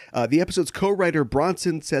episode. The episode's co-writer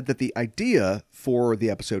Bronson said that the idea for the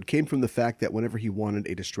episode came from the fact that whenever he wanted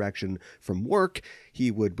a distraction from work, he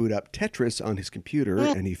would boot up Tetris on his computer,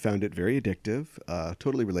 and he found it very addictive,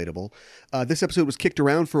 totally relatable. This episode was kicked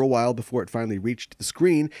around for a while before it finally reached the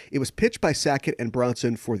screen. It was pitched by Sackett and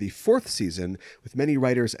Bronson for the 4th season, with many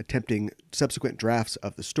writers attempting subsequent drafts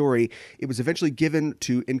of the story. It was eventually given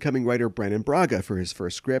to incoming writer Brannon Braga for his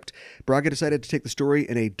first script. Braga decided to take the story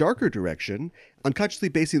in a darker direction, unconsciously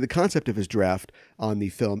basing the concept of his draft on the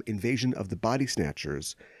film Invasion of the Body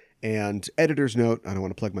Snatchers. And editor's note, I don't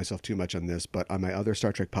want to plug myself too much on this, but on my other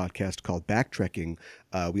Star Trek podcast called Backtrekking,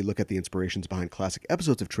 we look at the inspirations behind classic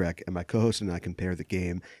episodes of Trek, and my co-host and I compare The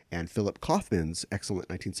Game and Philip Kaufman's excellent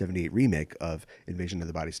 1978 remake of Invasion of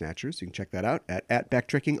the Body Snatchers. You can check that out at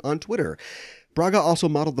Backtrekking on Twitter. Braga also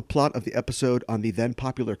modeled the plot of the episode on the then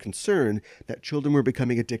popular concern that children were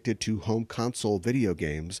becoming addicted to home console video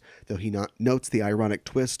games, though he notes the ironic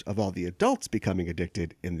twist of all the adults becoming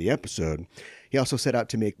addicted in the episode. He also set out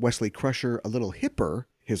to make Wesley Crusher a little hipper,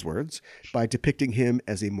 his words, by depicting him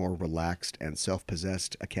as a more relaxed and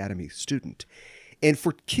self-possessed academy student. And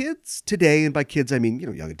for kids today, and by kids I mean,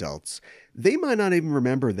 young adults, they might not even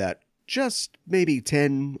remember that just maybe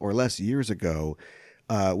 10 or less years ago,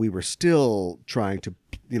 we were still trying to,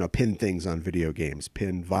 pin things on video games,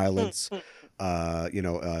 pin violence,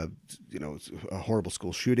 horrible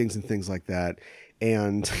school shootings and things like that.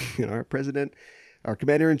 And our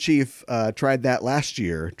commander-in-chief tried that last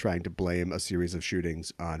year, trying to blame a series of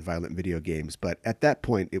shootings on violent video games. But at that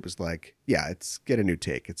point, it was like, it's get a new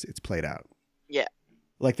take. It's played out. Yeah.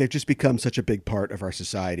 Like, they've just become such a big part of our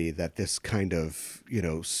society that this kind of,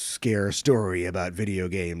 scare story about video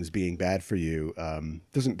games being bad for you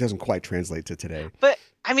doesn't quite translate to today. But,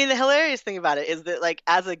 I mean, the hilarious thing about it is that, like,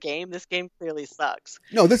 as a game, this game clearly sucks.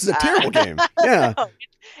 No, this is a terrible game. Yeah. No,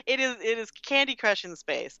 it is Candy Crush in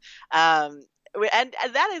space. And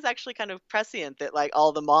that is actually kind of prescient that, like,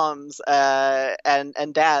 all the moms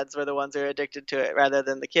and dads were the ones who are addicted to it rather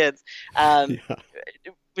than the kids.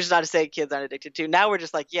 Which is not to say kids aren't addicted to. Now we're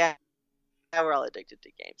just like, yeah, we're all addicted to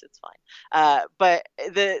games. It's fine. But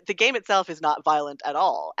the game itself is not violent at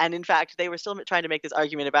all. And in fact, they were still trying to make this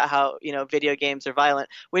argument about how, video games are violent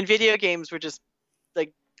when video games were just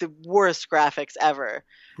like the worst graphics ever,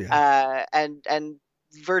 Yeah. and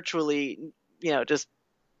virtually, just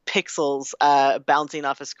pixels bouncing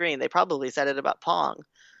off a screen. They probably said it about Pong.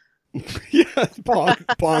 Yeah,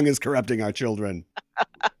 Pong is corrupting our children.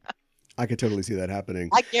 I could totally see that happening.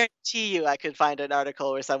 I guarantee you I could find an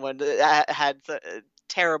article where someone had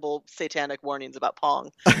terrible satanic warnings about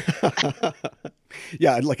Pong.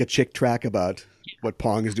 Yeah, like a chick track about what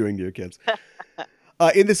Pong is doing to your kids.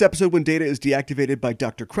 In this episode, when Data is deactivated by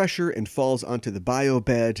Dr. Crusher and falls onto the bio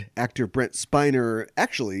bed, actor Brent Spiner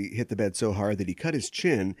actually hit the bed so hard that he cut his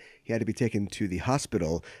chin. He had to be taken to the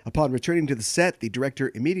hospital. Upon returning to the set, the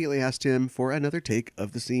director immediately asked him for another take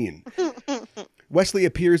of the scene. Wesley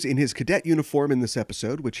appears in his cadet uniform in this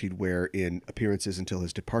episode, which he'd wear in appearances until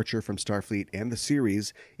his departure from Starfleet and the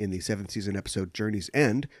series in the 7th season episode Journey's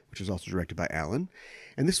End, which was also directed by Alan.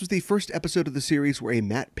 And this was the first episode of the series where a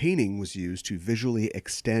matte painting was used to visually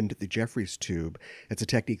extend the Jeffries tube. It's a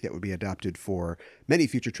technique that would be adopted for many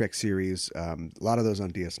future Trek series, a lot of those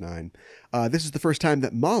on DS9. This is the first time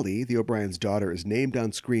that Molly, the O'Brien's daughter, is named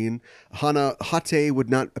on screen. Hana Hate would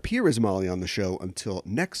not appear as Molly on the show until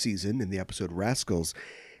next season in the episode Rascals.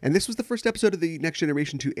 And this was the first episode of The Next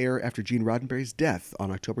Generation to air after Gene Roddenberry's death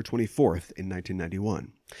on October 24th in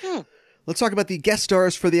 1991. Let's talk about the guest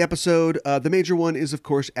stars for the episode. The major one is, of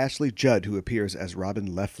course, Ashley Judd, who appears as Robin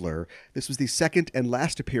Leffler. This was the second and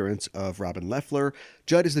last appearance of Robin Leffler.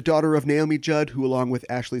 Judd is the daughter of Naomi Judd, who, along with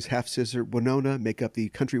Ashley's half-sister Winona, make up the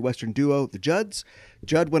country western duo, the Judds.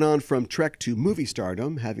 Judd went on from Trek to movie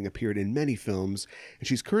stardom, having appeared in many films, and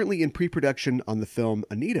she's currently in pre-production on the film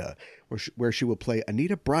Anita, where she will play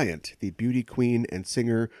Anita Bryant, the beauty queen and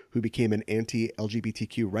singer who became an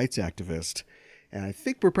anti-LGBTQ rights activist. And I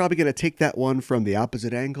think we're probably going to take that one from the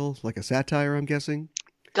opposite angle, like a satire, I'm guessing.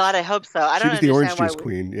 God, I hope so. I don't understand why. She was the orange juice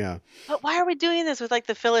queen, yeah. But why are we doing this with like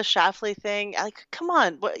the Phyllis Schlafly thing? Like, come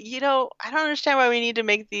on. I don't understand why we need to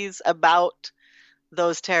make these about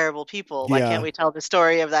those terrible people. Why can't we tell the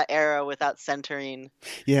story of that era without centering?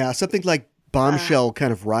 Yeah, something like Bombshell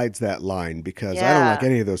kind of rides that line, because I don't like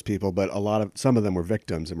any of those people, but some of them were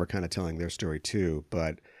victims, and we're kind of telling their story too.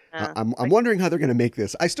 But I'm wondering how they're going to make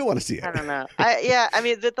this. I still want to see it. I don't know.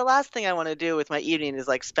 The last thing I want to do with my evening is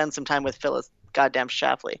like spend some time with Phyllis goddamn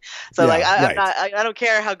Schlafly. So I don't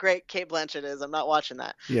care how great Cate Blanchett is. I'm not watching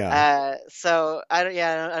that. Yeah. So I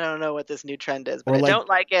don't know what this new trend is, but I don't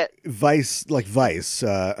like it. Vice.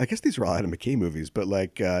 I guess these are all Adam McKay movies, but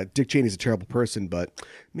like Dick Cheney's a terrible person, but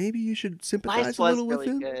maybe you should sympathize a little with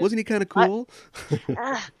him. Good. Wasn't he kind of cool?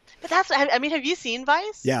 But that's. Have you seen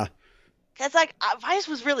Vice? Yeah. It's like Vice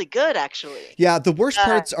was really good, actually. Yeah, the worst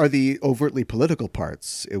parts are the overtly political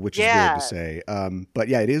parts, which is weird to say. But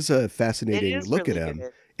yeah, it is a fascinating look at him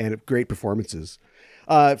and great performances.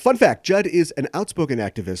 Fun fact, Judd is an outspoken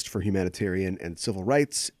activist for humanitarian and civil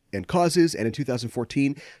rights and causes, and in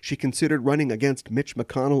 2014, she considered running against Mitch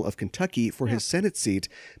McConnell of Kentucky for his Senate seat,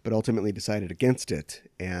 but ultimately decided against it.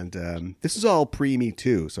 And this is all pre-Me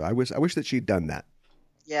Too, so I wish that she'd done that.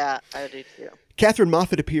 Yeah, I do too. Catherynne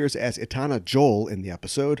Moffat appears as Itana Joel in the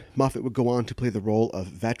episode. Moffat would go on to play the role of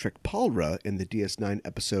Vatrik Palra in the DS9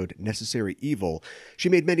 episode Necessary Evil. She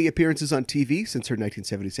made many appearances on TV since her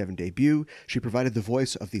 1977 debut. She provided the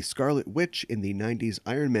voice of the Scarlet Witch in the 90s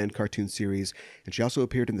Iron Man cartoon series, and she also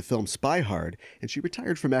appeared in the film Spy Hard, and she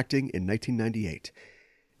retired from acting in 1998.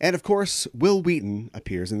 And of course, Wil Wheaton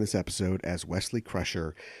appears in this episode as Wesley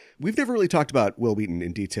Crusher. We've never really talked about Wil Wheaton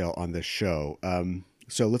in detail on this show.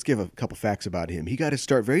 So let's give a couple facts about him. He got his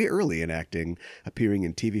start very early in acting, appearing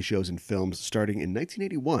in TV shows and films starting in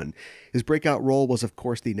 1981. His breakout role was, of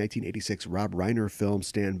course, the 1986 Rob Reiner film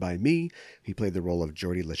Stand By Me. He played the role of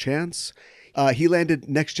Geordie LaChance. He landed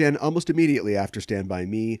Next Gen almost immediately after Stand By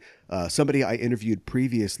Me. Somebody I interviewed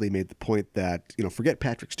previously made the point that, forget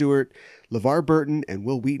Patrick Stewart, LeVar Burton and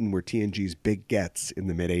Wil Wheaton were TNG's big gets in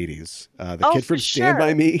the mid-'80s. The kid from Stand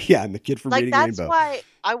By Me, and the kid from Reading Rainbow. That's why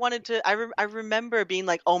I wanted to, I remember being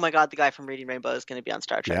like, oh my God, the guy from Reading Rainbow is going to be on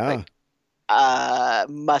Star Trek. Yeah.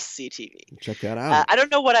 Must-see TV. Check that out. I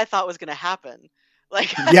don't know what I thought was going to happen.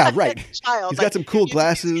 Yeah, right. He's got some cool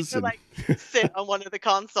glasses. And sit on one of the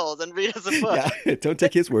consoles and read us a book. Yeah, don't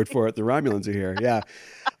take his word for it. The Romulans are here.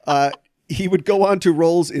 Yeah. He would go on to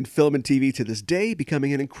roles in film and TV to this day,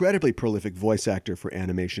 becoming an incredibly prolific voice actor for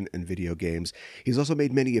animation and video games. He's also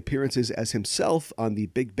made many appearances as himself on The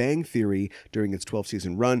Big Bang Theory during its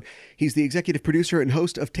 12-season run. He's the executive producer and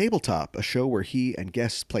host of Tabletop, a show where he and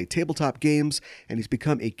guests play tabletop games, and he's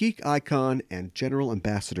become a geek icon and general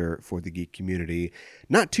ambassador for the geek community.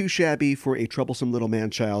 Not too shabby for a troublesome little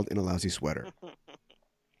man-child in a lousy sweater.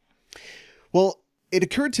 Well, it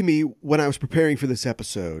occurred to me when I was preparing for this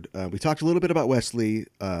episode, we talked a little bit about Wesley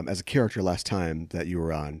as a character last time that you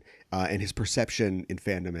were on, and his perception in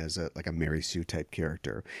fandom as like a Mary Sue type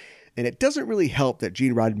character. And it doesn't really help that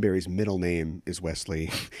Gene Roddenberry's middle name is Wesley.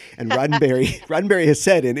 And Roddenberry has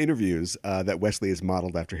said in interviews that Wesley is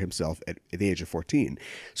modeled after himself at the age of 14.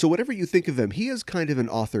 So whatever you think of him, he is kind of an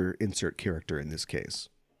author insert character in this case.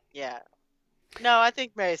 Yeah. No, I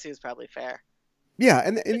think Mary Sue is probably fair. Yeah,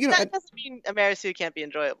 and that doesn't mean a Mary Sue can't be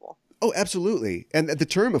enjoyable. Oh, absolutely. And the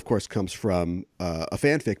term, of course, comes from a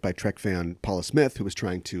fanfic by Trek fan Paula Smith, who was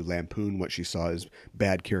trying to lampoon what she saw as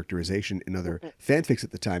bad characterization in other fanfics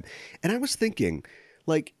at the time. And I was thinking,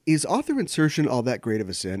 like, is author insertion all that great of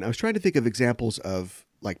a sin? I was trying to think of examples of,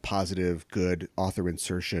 like, positive, good author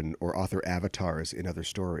insertion or author avatars in other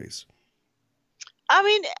stories. I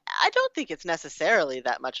mean, I don't think it's necessarily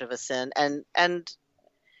that much of a sin. And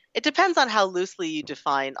it depends on how loosely you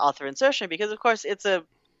define author insertion, because, of course, it's a...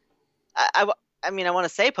 I mean, I want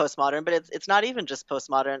to say postmodern, but it's not even just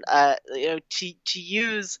postmodern. To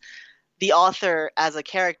use the author as a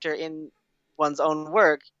character in one's own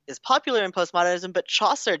work is popular in postmodernism, but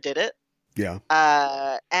Chaucer did it. Yeah.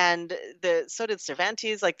 And so did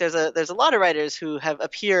Cervantes. Like, there's a lot of writers who have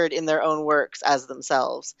appeared in their own works as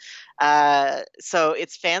themselves. So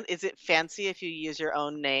is it fancy if you use your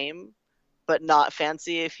own name, but not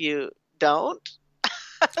fancy if you don't?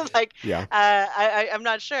 Like, yeah. I'm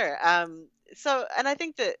not sure. And I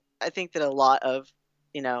think that a lot of,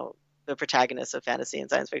 the protagonists of fantasy and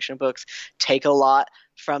science fiction books take a lot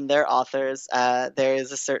from their authors. There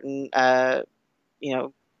is a certain,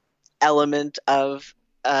 element of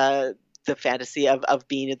the fantasy of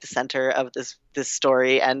being at the center of this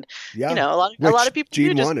story, and a lot of people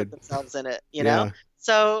do just put themselves in it. You know.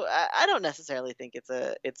 So I don't necessarily think it's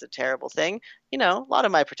a terrible thing. A lot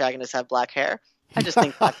of my protagonists have black hair. I just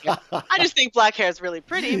think black hair is really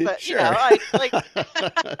pretty, but sure. I like.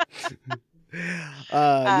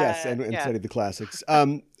 Yes, and studied the classics.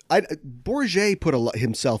 Bourget put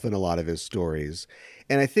himself in a lot of his stories,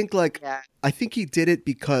 and I think I think he did it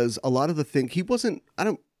because a lot of the things he wasn't. I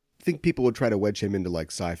don't think people would try to wedge him into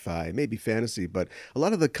like sci-fi, maybe fantasy, but a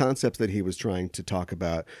lot of the concepts that he was trying to talk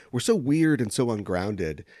about were so weird and so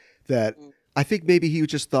ungrounded that. I think maybe he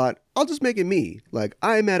just thought, I'll just make it me. Like,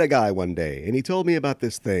 I met a guy one day, and he told me about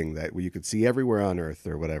this thing that you could see everywhere on Earth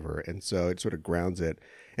or whatever. And so it sort of grounds it.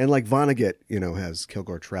 And like Vonnegut, has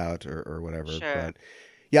Kilgore Trout or whatever. Sure. But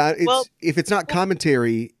yeah, if it's not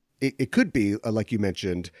commentary, it could be, like you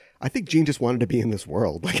mentioned. I think Gene just wanted to be in this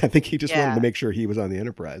world. Like, I think he just wanted to make sure he was on the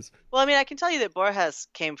Enterprise. Well, I mean, I can tell you that Borges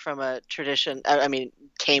came from a tradition. Along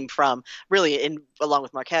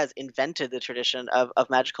with Marquez, invented the tradition of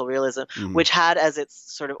magical realism, which had as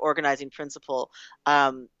its sort of organizing principle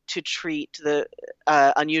to treat the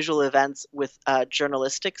unusual events with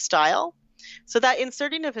journalistic style. So that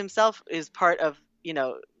inserting of himself is part of,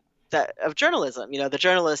 of journalism. The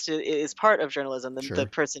journalist is part of journalism, the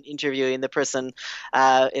person interviewing, the person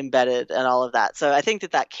embedded, and all of that. So I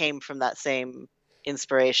think that came from that same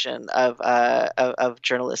inspiration of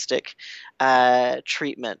journalistic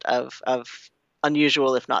treatment of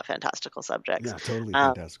unusual, if not fantastical, subjects. Yeah, totally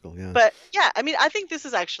fantastical. Yeah, but yeah, I mean, I think this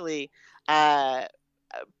is actually. I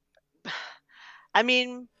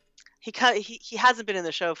mean, he hasn't been in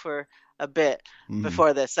the show for a bit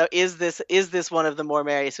before this. So is this one of the more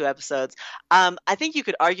Mary Sue episodes? I think you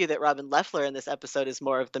could argue that Robin Leffler in this episode is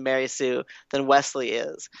more of the Mary Sue than Wesley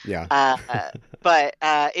is. Yeah. But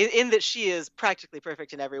in that she is practically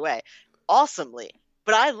perfect in every way, awesomely.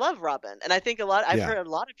 But I love Robin, and I think I've heard a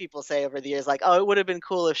lot of people say over the years, like, oh, it would have been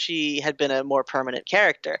cool if she had been a more permanent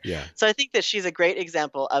character. Yeah. So I think that she's a great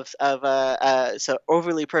example of a so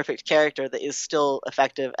overly perfect character that is still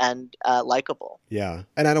effective and likable. Yeah,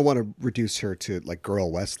 and I don't want to reduce her to like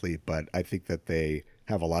girl Wesley, but I think that they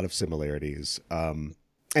have a lot of similarities. And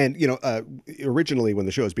originally when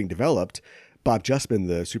the show was being developed, Bob Justman,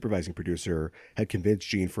 the supervising producer, had convinced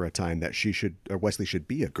Gene for a time that Wesley should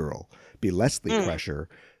be a girl, be Leslie Crusher,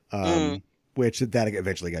 which that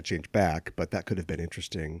eventually got changed back, but that could have been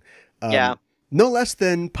interesting. No less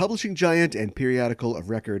than publishing giant and periodical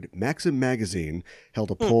of record Maxim Magazine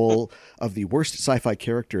held a poll of the worst sci-fi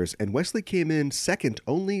characters, and Wesley came in second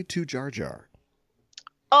only to Jar Jar.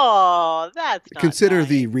 Oh, that's not Consider nice.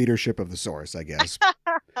 The readership of the source, I guess.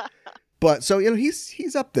 But so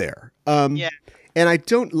he's up there. And And I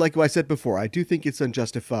don't, like what I said before, I do think it's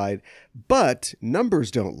unjustified, but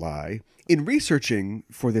numbers don't lie. In researching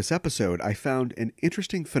for this episode, I found an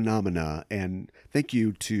interesting phenomena, and thank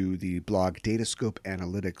you to the blog Datascope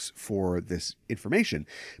Analytics for this information.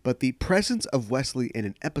 But the presence of Wesley in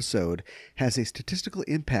an episode has a statistical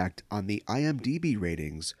impact on the IMDb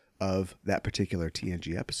ratings of that particular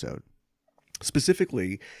TNG episode.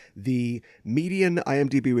 Specifically, the median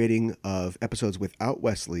IMDb rating of episodes without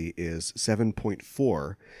Wesley is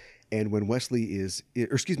 7.4, and when Wesley is,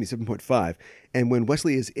 7.5, and when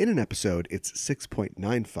Wesley is in an episode, it's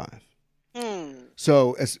 6.95.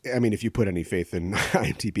 So, if you put any faith in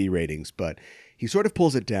IMDb ratings, but he sort of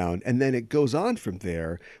pulls it down, and then it goes on from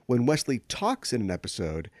there. When Wesley talks in an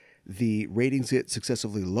episode, the ratings get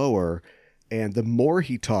successively lower, and the more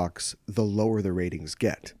he talks, the lower the ratings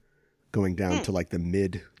get, going down to like the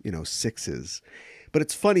mid, sixes. But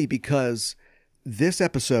it's funny because this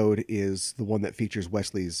episode is the one that features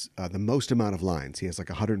Wesley's the most amount of lines. He has like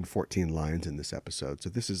 114 lines in this episode. So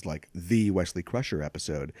this is like the Wesley Crusher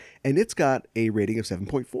episode. And it's got a rating of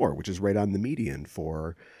 7.4, which is right on the median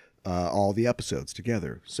for all the episodes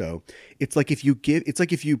together. So it's like if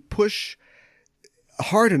you push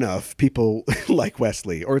hard enough, people like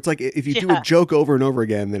Wesley. Or it's like if you do a joke over and over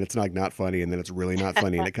again, then it's not funny, and then it's really not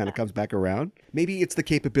funny, and it kind of comes back around. Maybe it's the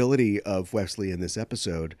capability of Wesley in this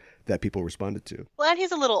episode that people responded to. Well, and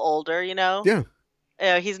he's a little older, Yeah.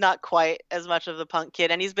 He's not quite as much of the punk kid,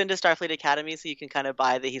 and he's been to Starfleet Academy, so you can kind of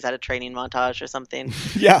buy that he's had a training montage or something.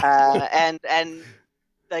 Yeah. And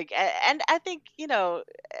I think,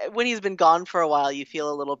 when he's been gone for a while, you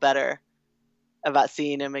feel a little better about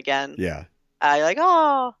seeing him again. Yeah. You're like,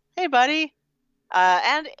 oh, hey, buddy.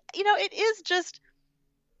 And, it is just,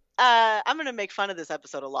 I'm going to make fun of this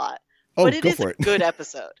episode a lot, but it is a good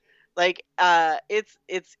episode. Like,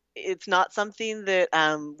 it's not something that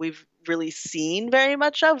we've really seen very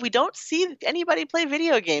much of. We don't see anybody play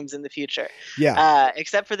video games in the future,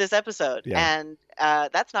 except for this episode. Yeah. And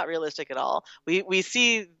that's not realistic at all. We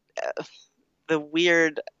see the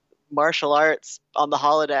weird martial arts on the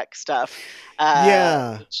holodeck stuff,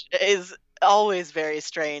 which is always very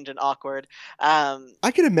strange and awkward.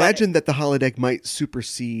 I can imagine that the holodeck might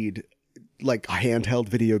supersede like handheld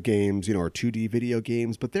video games, or 2D video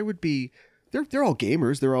games, but they're all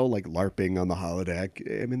gamers. They're all like LARPing on the holodeck.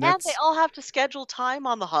 And they all have to schedule time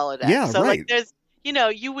on the holodeck. Yeah, so right. Like there's,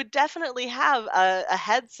 you would definitely have a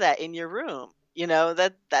headset in your room.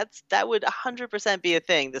 That would 100% be a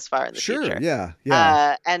thing this far in the future. Sure,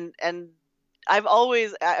 yeah. And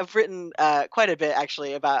I've written quite a bit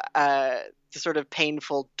actually about the sort of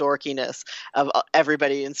painful dorkiness of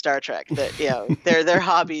everybody in Star Trek. That their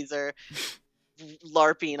hobbies are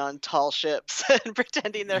LARPing on tall ships and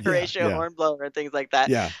pretending they're Horatio Hornblower and things like that.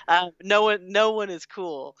 Yeah. No one is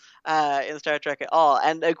cool in Star Trek at all.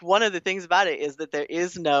 And like one of the things about it is that there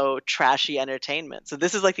is no trashy entertainment. So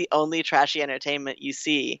this is like the only trashy entertainment you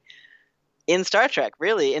see in Star Trek,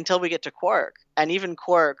 really, until we get to Quark. And even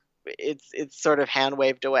Quark, it's sort of hand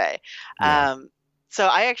waved away. Yeah. So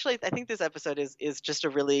I think this episode is just a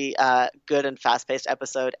really good and fast-paced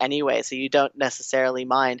episode anyway, so you don't necessarily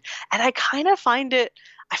mind. And I kind of find it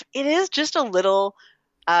is just a little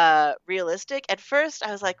realistic. At first,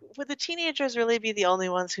 I was like, would the teenagers really be the only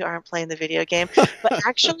ones who aren't playing the video game? But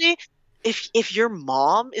actually, if your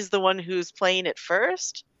mom is the one who's playing it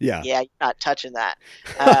first, you're not touching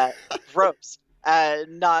that. Gross.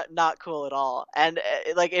 Not cool at all. And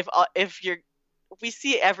like if we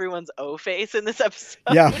see everyone's O face in this episode.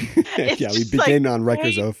 Yeah, we begin on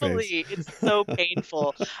Riker's O face. It's so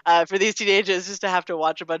painful for these teenagers just to have to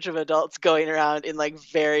watch a bunch of adults going around in like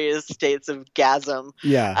various states of gasm.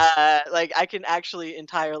 Yeah. Like I can actually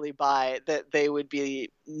entirely buy that they would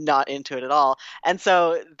be not into it at all. And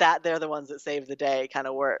so that they're the ones that save the day kind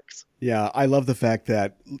of works. Yeah, I love the fact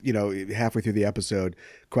that, halfway through the episode,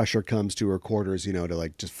 Crusher comes to her quarters, to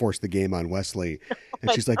like just force the game on Wesley.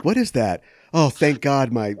 And she's like, what is that? Oh, thank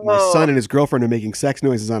God my son and his girlfriend are making sex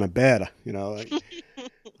noises on a bed.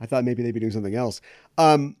 I thought maybe they'd be doing something else.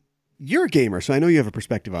 You're a gamer, so I know you have a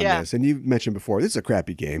perspective on this. And you've mentioned before, this is a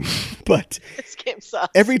crappy game. But this game sucks.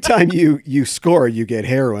 Every time you score, you get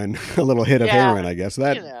heroin, a little hit of heroin, I guess. So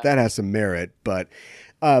that has some merit. But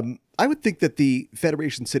I would think that the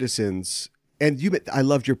Federation citizens, and I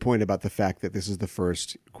loved your point about the fact that this is the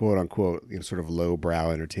first quote unquote, sort of lowbrow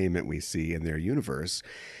entertainment we see in their universe.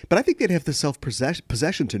 But I think they'd have the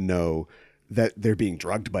self-possession to know that they're being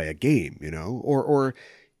drugged by a game, or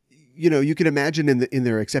you can imagine in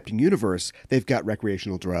their accepting universe, they've got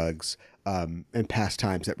recreational drugs and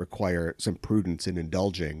pastimes that require some prudence in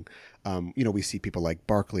indulging. We see people like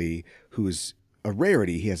Barclay, who's a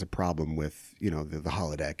rarity, he has a problem with, the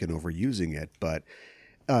holodeck and overusing it. But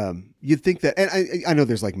you'd think that, and I know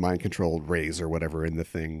there's like mind controlled rays or whatever in the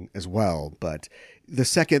thing as well. But the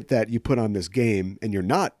second that you put on this game and you're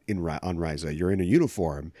not on Ryza, you're in a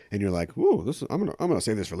uniform and you're like, "Ooh, I'm gonna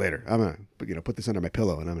save this for later. I'm gonna put this under my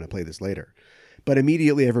pillow and I'm gonna play this later." But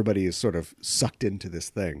immediately everybody is sort of sucked into this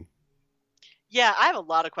thing. Yeah, I have a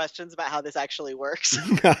lot of questions about how this actually works.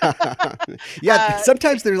 Yeah,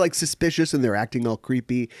 sometimes they're like suspicious and they're acting all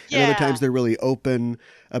creepy. Yeah. And other times they're really open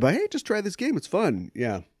about, hey, just try this game. It's fun.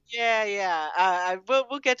 Yeah. Yeah.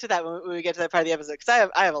 We'll get to that when we get to that part of the episode, because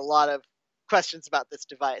I have a lot of questions about this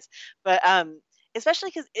device. But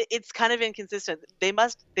especially because it's kind of inconsistent. They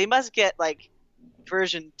must get like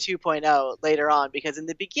version 2.0 later on, because in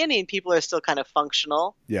the beginning people are still kind of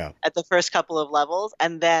functional. Yeah. At the first couple of levels,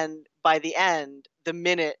 and then by the end, the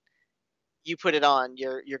minute you put it on,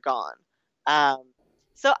 you're gone.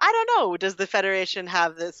 So I don't know. Does the Federation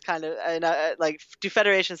have this kind of do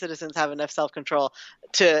Federation citizens have enough self-control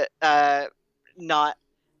to not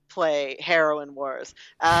play heroin wars?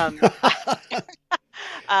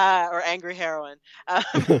 Or angry heroin.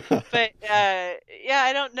 But yeah,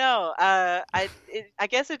 I don't know. I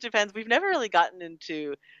guess it depends. We've never really gotten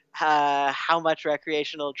into how much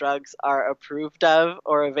recreational drugs are approved of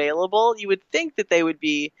or available. You would think that they would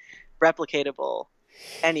be replicatable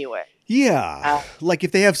anyway. Yeah. Like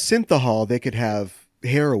if they have synthahol, they could have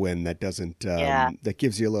heroin that doesn't that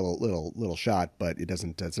gives you a little shot, but it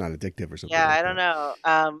doesn't, it's not addictive or something. Yeah, like I don't know.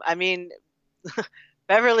 I mean,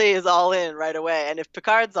 Beverly is all in right away, and if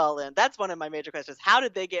Picard's all in, that's one of my major questions. How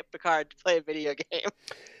did they get Picard to play a video game?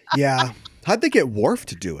 Yeah. How'd they get Worf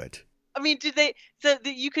to do it? I mean, did they? So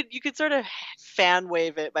you could sort of fan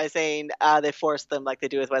wave it by saying they forced them like they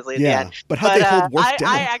do with Wesley at the end. But how'd they hold Worf down?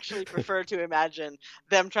 I actually prefer to imagine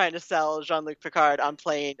them trying to sell Jean-Luc Picard on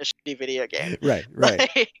playing a shitty video game. Right.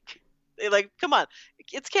 Like, come on,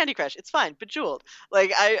 it's Candy Crush. It's fine, Bejeweled.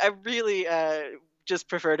 Like, I really just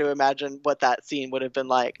prefer to imagine what that scene would have been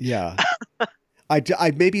like. Yeah.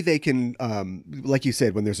 I maybe they can, like you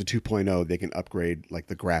said, when there's a 2.0, they can upgrade like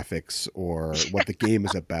the graphics or what the game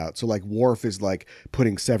is about. So like Worf is like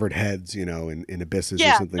putting severed heads, in abysses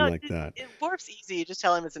or something like that. Worf's easy. You just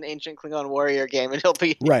tell him it's an ancient Klingon warrior game, and he'll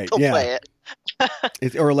play it.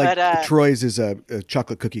 Or like Troy's is a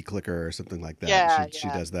chocolate cookie clicker or something like that. Yeah, she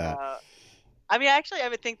does that. I mean, actually, I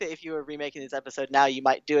would think that if you were remaking this episode now, you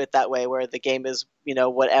might do it that way, where the game is,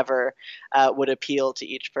 whatever would appeal to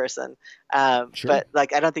each person. Sure. But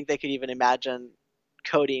like, I don't think they could even imagine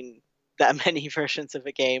coding that many versions of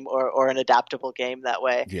a game or an adaptable game that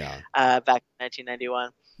way. Yeah. Back in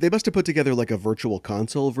 1991. They must have put together like a virtual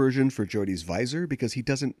console version for Geordi's visor, because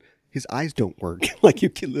his eyes don't work. Like you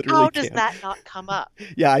can literally. How does that not come up?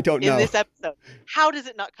 Yeah, I don't know. In this episode, how does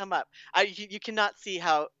it not come up? You cannot see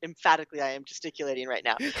how emphatically I am gesticulating right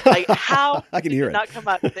now. Like, how I can hear it not come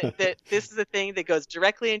up that this is a thing that goes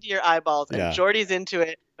directly into your eyeballs, and Geordi's into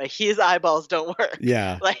it, but his eyeballs don't work.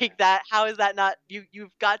 Yeah. Like that. How is that not?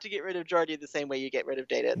 You've got to get rid of Geordi the same way you get rid of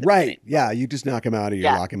Data. Right. Yeah. You just knock him out, or you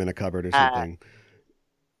lock him in a cupboard or something.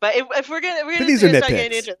 But if we're gonna start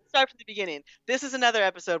getting into it, let's start from the beginning. This is another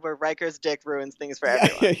episode where Riker's dick ruins things for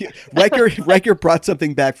everyone. Yeah. Riker brought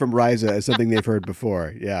something back from Ryza as something they've heard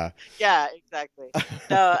before. Yeah. Yeah, exactly.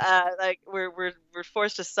 So like we're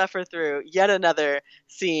forced to suffer through yet another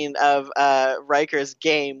scene of Riker's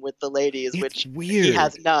game with the ladies, which weird. He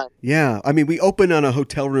has none. Yeah, I mean, we open on a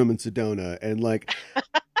hotel room in Sedona, and like,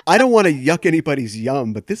 I don't want to yuck anybody's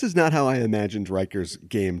yum, but this is not how I imagined Riker's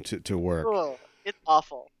game to work. Cool. It's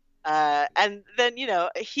awful. And then,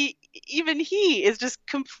 he is just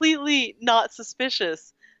completely not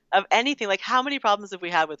suspicious of anything. Like, how many problems have we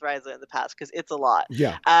had with Ryza in the past? Because it's a lot.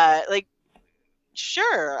 Yeah. Like,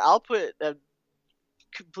 sure, I'll put a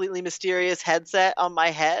completely mysterious headset on my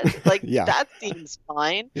head. Like, that seems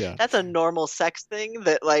fine. Yeah. That's a normal sex thing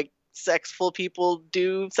that, like, sexful people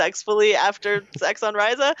do sexfully after sex on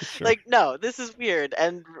Ryza. Sure. Like, no, this is weird.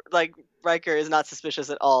 And, like, Riker is not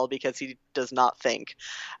suspicious at all because he does not think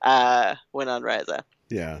when on Ryza.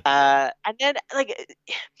 Yeah. And then, like,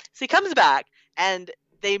 so he comes back, and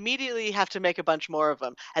they immediately have to make a bunch more of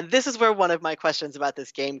them. And this is where one of my questions about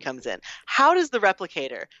this game comes in. How does the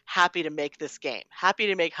replicator happy to make this game, happy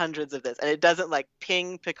to make hundreds of this, and it doesn't like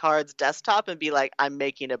ping Picard's desktop and be like, I'm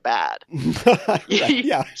making a bad?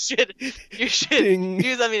 You should Ding.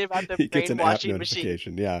 do something about the brainwashing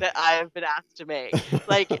machine that I have been asked to make.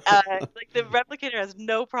 Like the replicator has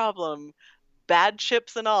no problem, bad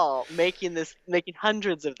chips and all, making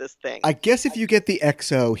hundreds of this thing. I guess if you get the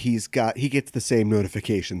XO, he gets the same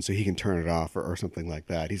notification, so he can turn it off or something like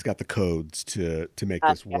that. He's got the codes to make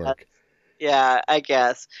this work. Yeah, I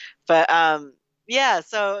guess. But yeah,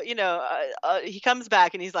 so he comes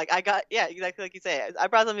back and he's like, I got, yeah, exactly like you say. I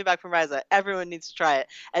brought something back from Riza. Everyone needs to try it.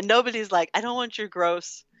 And nobody's like, I don't want your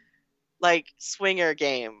gross like swinger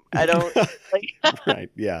game. I don't like Right.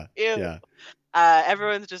 Yeah. ew. Yeah.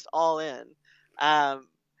 Everyone's just all in. Um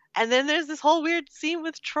and then there's this whole weird scene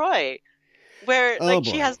with Troy where Oh like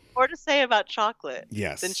she boy. has more to say about chocolate than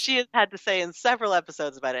Yes. she has had to say in several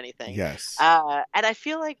episodes about anything. Yes. And I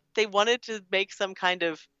feel like they wanted to make some kind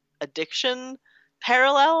of addiction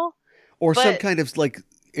parallel, Or some but kind of like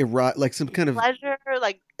like some kind of pleasure,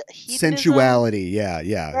 like hedonism, sensuality. Yeah.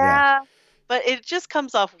 Yeah. Yeah. yeah. But it just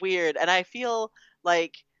comes off weird, and I feel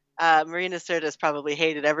like Marina Sirtis probably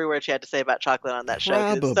hated every word she had to say about chocolate on that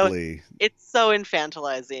show because Probably. it's so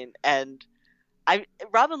infantilizing, and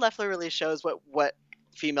Robin Leffler really shows what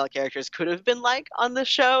female characters could have been like on the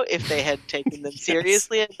show if they had taken them Yes.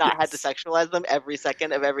 seriously and not had to Yes. sexualize them every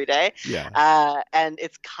second of every day. Yeah. And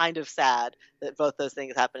it's kind of sad that both those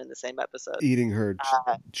things happen in the same episode. Eating her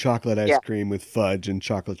chocolate ice Yeah. cream with fudge and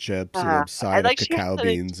chocolate chips and a And side of like she has cacao an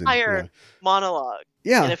beans and entire monologue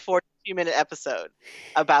yeah. in a 42-minute episode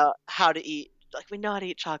about how to eat. Like, we know how to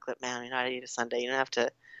eat chocolate, man. We know how to eat a sundae. You don't have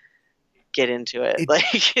to get into it.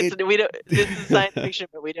 We don't. This is science fiction,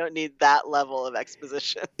 but we don't need that level of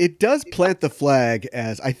exposition. It does plant the flag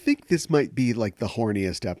as I think this might be like the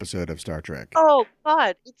horniest episode of Star Trek. Oh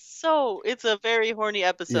God, it's a very horny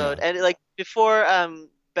episode, Yeah. and like before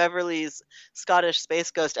Beverly's Scottish Space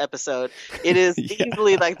Ghost episode, it is Yeah.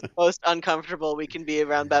 easily like the most uncomfortable we can be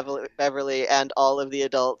around Beverly and all of the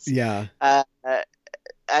adults. Yeah.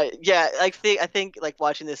 Yeah, I think like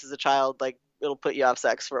watching this as a child, like it'll put you off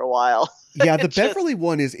sex for a while. Yeah, the Beverly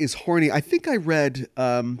one is horny. I think I read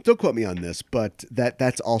don't quote me on this, but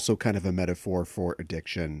that's also kind of a metaphor for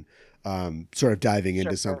addiction. Sort of diving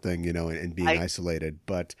into something, and being isolated.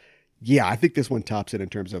 But yeah, I think this one tops it in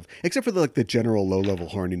terms of, except for the general low level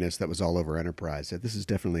horniness that was all over Enterprise. This is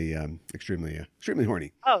definitely extremely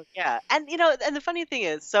horny. Oh yeah, and and the funny thing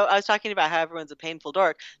is, so I was talking about how everyone's a painful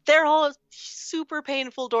dork. They're all super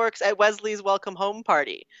painful dorks at Wesley's welcome home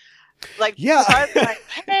party. Like, yeah, like,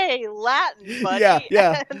 hey, Latin, buddy.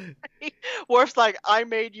 Yeah. And Worf's like, I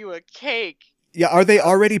made you a cake. Yeah, are they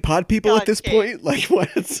already pod people at this point? Like, what?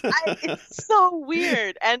 It's so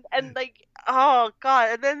weird, and like, oh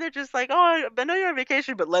God, and then they're just like, oh, I know you're on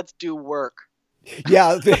vacation, but let's do work.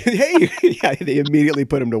 Yeah, they immediately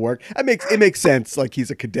put him to work. It makes sense. Like, he's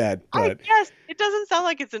a cadet, but I guess it doesn't sound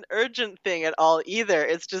like it's an urgent thing at all either.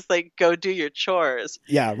 It's just like, go do your chores.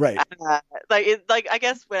 Yeah, right. Like I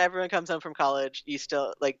guess when everyone comes home from college, you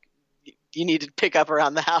still like you need to pick up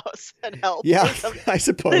around the house and help. Yeah, I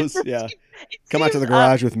suppose. Yeah, come out to the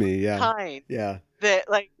garage with me. Yeah, kind. Yeah. That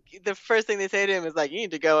like the first thing they say to him is like, you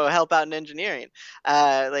need to go help out in engineering.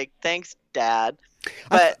 Like, thanks, Dad.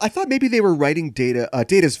 But I thought maybe they were writing Data.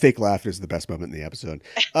 Data's fake laugh is the best moment in the episode.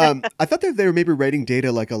 I thought that they were maybe writing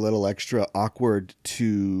Data like a little extra awkward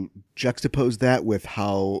to juxtapose that with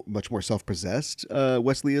how much more self-possessed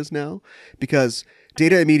Wesley is now. Because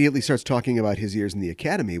Data immediately starts talking about his years in the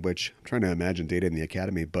academy, which I'm trying to imagine Data in the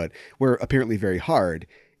academy, but were apparently very hard.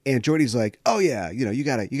 And Geordi's like, oh yeah, you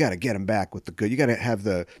gotta get him back with the good. You gotta have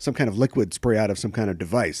some kind of liquid spray out of some kind of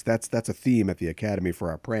device. That's a theme at the academy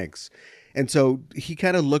for our pranks. And so he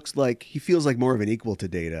kind of he feels like more of an equal to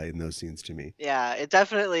Data in those scenes to me. Yeah, it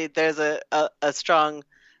definitely, there's a strong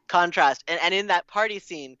contrast. And in that party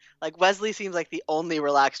scene, like Wesley seems like the only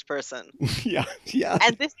relaxed person. Yeah.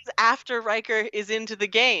 And this is after Riker is into the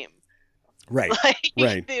game. Right. Like,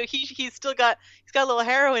 right. He's got a little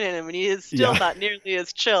heroin in him, and he is still not nearly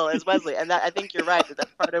as chill as Wesley. And I think you're right.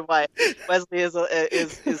 That's part of why Wesley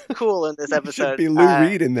is cool in this episode. Should be Lou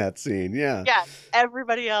Reed in that scene. Yeah. Yeah.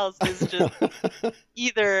 Everybody else is just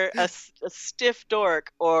either a stiff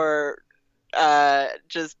dork or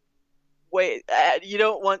just wait. You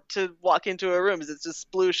don't want to walk into a room because it's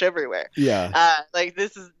just sploosh everywhere. Yeah. Like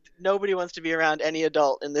this is. Nobody wants to be around any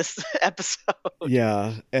adult in this episode.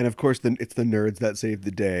 Yeah, and of course, it's the nerds that save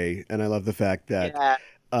the day, and I love the fact that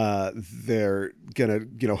they're gonna,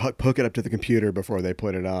 hook it up to the computer before they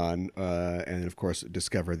put it on, and of course,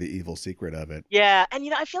 discover the evil secret of it. Yeah,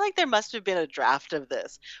 and I feel like there must have been a draft of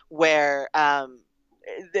this where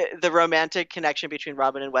the romantic connection between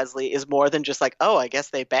Robin and Wesley is more than just like, oh, I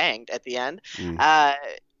guess they banged at the end,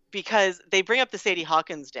 because they bring up the Sadie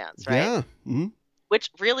Hawkins dance, right? Yeah. Mm-hmm. Which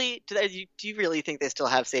really, do you really think they still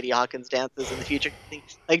have Sadie Hawkins dances in the future? Do you think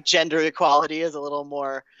like gender equality is a little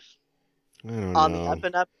more I don't on the know. up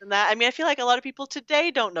and up than that. I mean, I feel like a lot of people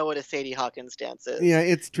today don't know what a Sadie Hawkins dance is. Yeah,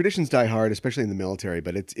 it's traditions die hard, especially in the military,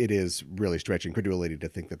 but it is really stretching credulity to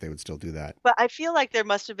think that they would still do that. But I feel like there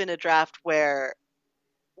must have been a draft where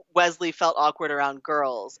Wesley felt awkward around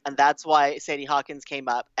girls, and that's why Sadie Hawkins came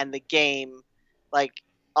up, and the game, like,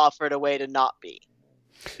 offered a way to not be.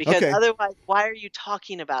 Because Okay. otherwise, why are you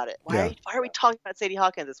talking about it? Yeah. Why are we talking about Sadie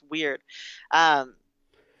Hawkins? It's weird. Um,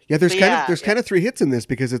 Yeah, but yeah, there's kind of three hits in this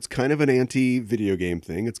because it's kind of an anti-video game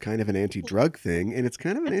thing, it's kind of an anti-drug thing, and it's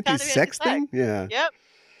kind of an it's kind of anti-sex anti-sex. thing. Yeah. Yep.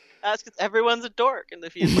 That's because everyone's a dork in the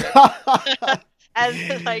future.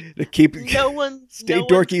 And like Keep no one stay no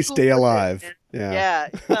dorky, one's stay cool with alive. it. Yeah. Yeah,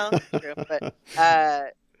 well, true. But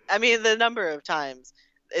I mean, the number of times,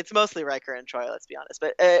 it's mostly Riker and Troy, let's be honest.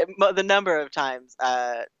 But the number of times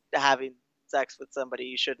having sex with somebody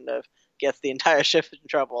you shouldn't have gets the entire ship in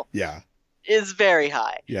trouble Yeah. is very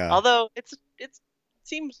high. Yeah. Although it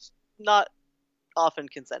seems not often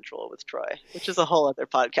consensual with Troy, which is a whole other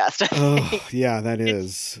podcast, I think. Oh, yeah, that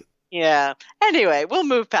is. Yeah. Anyway, we'll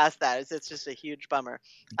move past that. It's just a huge bummer.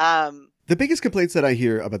 The biggest complaints that I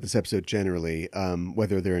hear about this episode generally,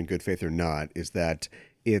 whether they're in good faith or not, is that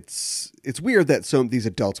it's weird that these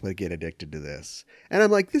adults would get addicted to this. And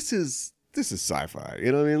I'm like, this is sci-fi.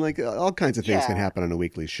 You know what I mean? Like all kinds of things can happen on a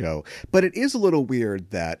weekly show. But it is a little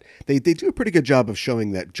weird that they do a pretty good job of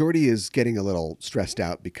showing that Geordi is getting a little stressed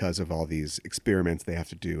out because of all these experiments they have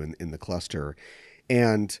to do in the cluster.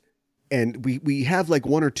 And we have like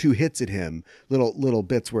one or two hits at him, little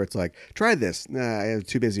bits where it's like, try this. Nah, I'm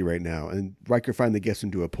too busy right now. And Riker finally gets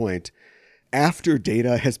him to a point after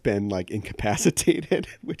Data has been like incapacitated,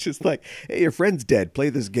 which is like, hey, your friend's dead. Play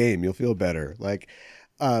this game. You'll feel better. Like,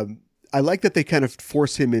 I like that they kind of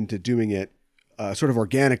force him into doing it sort of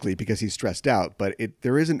organically because he's stressed out, but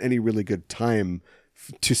there isn't any really good time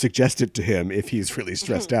to suggest it to him if he's really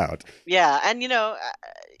stressed out. Yeah. And,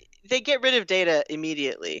 they get rid of Data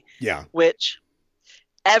immediately. Yeah. Which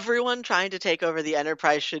everyone trying to take over the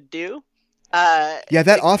Enterprise should do.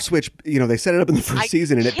 That off switch, they set it up in the first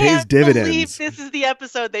season and it pays dividends. I believe this is the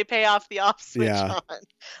episode they pay off the off switch on.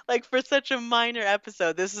 Like for such a minor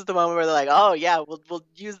episode, this is the moment where they're like, "Oh yeah, we'll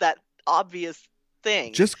use that obvious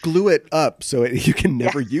thing. Just glue it up so you can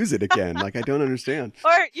never use it again." Like I don't understand.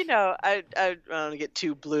 Or I don't want to get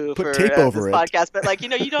too blue put for tape over this podcast, but like you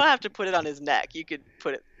don't have to put it on his neck. You could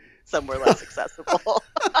put it somewhere less accessible.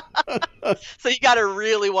 So you got to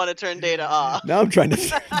really want to turn Data off. Now I'm trying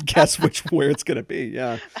to guess where it's going to be.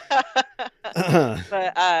 Yeah.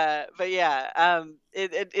 But yeah,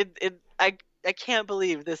 I can't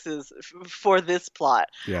believe this is for this plot.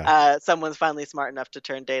 Yeah. Someone's finally smart enough to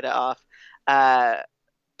turn Data off.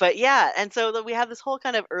 But yeah, and so we have this whole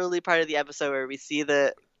kind of early part of the episode where we see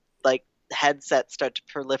the like headsets start to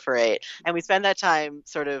proliferate, and we spend that time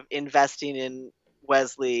sort of investing in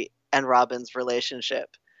Wesley and Robin's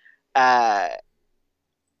relationship,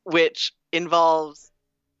 which involves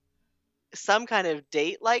some kind of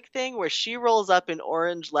date-like thing where she rolls up in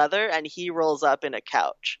orange leather and he rolls up in a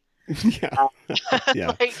couch. Yeah.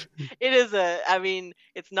 Like it is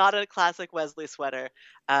it's not a classic Wesley sweater,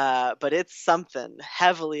 but it's something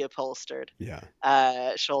heavily upholstered.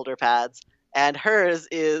 Yeah. Shoulder pads, and hers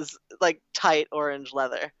is like tight orange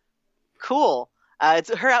leather. Cool.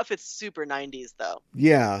 Her outfit's super 90s though.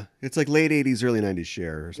 Yeah, it's like late 80s, early 90s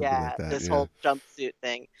Cher or something like that. This whole jumpsuit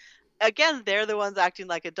thing. Again, they're the ones acting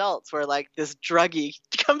like adults, where like this druggie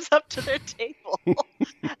comes up to their table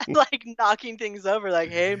and like knocking things over,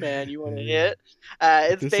 like, "Hey man, you want to hit?"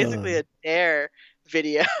 It's basically a Dare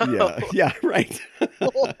video. Yeah, right.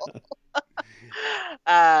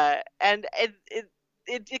 And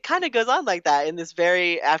it kind of goes on like that in this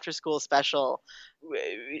very after school special.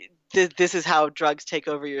 This is how drugs take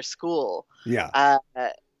over your school. Yeah.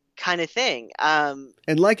 Kind of thing. And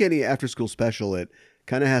like any after school special, it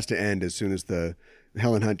kind of has to end as soon as the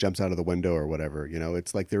Helen Hunt jumps out of the window or whatever.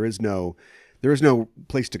 It's like there is no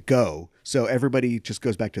place to go. So everybody just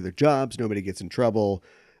goes back to their jobs. Nobody gets in trouble.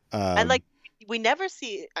 And like we never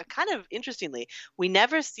see, kind of interestingly, we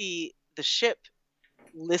never see the ship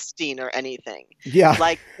listing or anything. Yeah.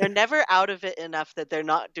 Like they're never out of it enough that they're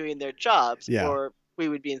not doing their jobs, or we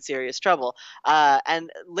would be in serious trouble.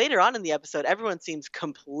 And later on in the episode, everyone seems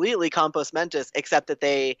completely compos mentis, except that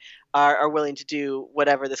they are willing to do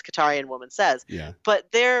whatever this Catarian woman says. Yeah.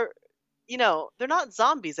 But they're not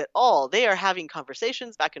zombies at all. They are having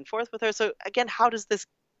conversations back and forth with her. So again, how does this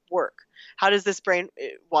work? How does this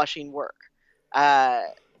brainwashing work?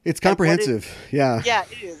 It's comprehensive. Yeah. Yeah,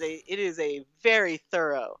 it is a very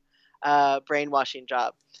thorough brainwashing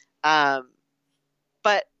job.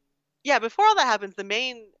 But yeah, before all that happens, the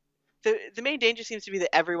main the main danger seems to be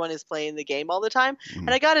that everyone is playing the game all the time. And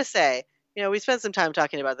Mhm. I gotta say, we spent some time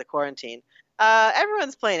talking about the quarantine.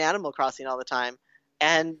 Everyone's playing Animal Crossing all the time,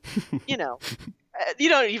 and you know, you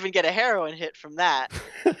don't even get a heroin hit from that,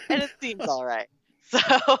 and it seems all right. So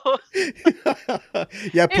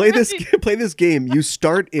Yeah, it play this really, play this game. You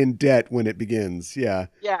start in debt when it begins. Yeah.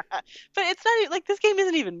 yeah, but it's not like this game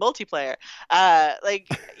isn't even multiplayer. Like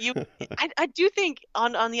I do think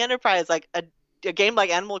on the Enterprise, like a game like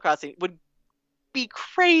Animal Crossing would be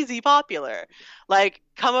crazy popular. Like,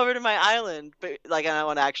 come over to my island, but like, I don't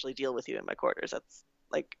want to actually deal with you in my quarters. That's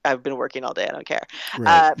like, I've been working all day. I don't care.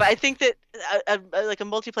 Right. But I think that like a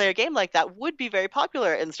multiplayer game like that would be very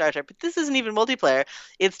popular in Star Trek. But this isn't even multiplayer.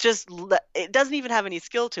 It's just it doesn't even have any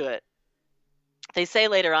skill to it. They say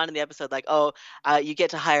later on in the episode, like, oh, you get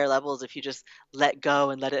to higher levels if you just let go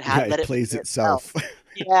and Yeah, let it it plays figure itself. itself.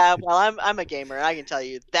 Yeah, well, I'm a gamer, and I can tell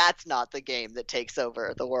you that's not the game that takes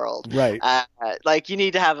over the world. Right. Like you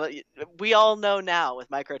need to have. We all know now with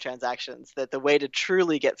microtransactions that the way to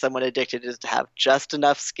truly get someone addicted is to have just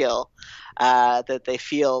enough skill that they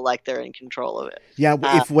feel like they're in control of it. Yeah,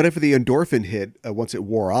 Uh, if whatever the endorphin hit, once it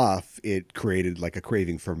wore off, it created like a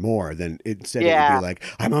craving for more. Then instead it would be yeah, like,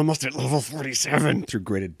 I'm almost at level 47 through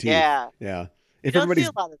gritted teeth. yeah. Yeah. You If don't see a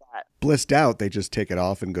everybody's lot of that. blissed out, they just take it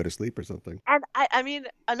off and go to sleep or something. And I mean,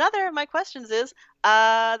 another of my questions is,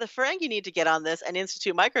 the Ferengi need to get on this and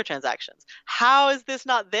institute microtransactions. How is this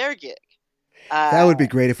not their gig? That would Uh, be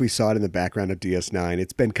great if we saw it in the background of DS9.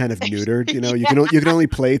 It's been kind of neutered, yeah, you can only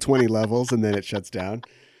play 20 levels and then it shuts down.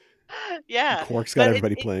 yeah, Quark's got but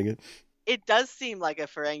everybody playing it. it does seem like a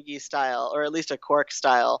Ferengi style, or at least a Quark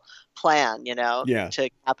style plan, Yeah. to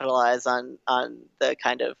capitalize on the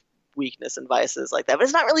kind of weakness and vices like that. But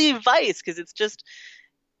it's not really a vice because it's just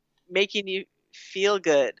making you feel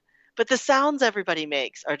good. But the sounds everybody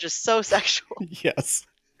makes are just so sexual. Yes.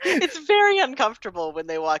 It's very uncomfortable when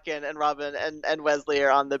they walk in and Robin and Wesley are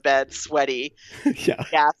on the bed, sweaty, Yeah.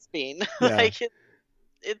 gasping. Yeah. Like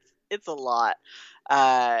it's a lot,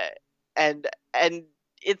 uh, and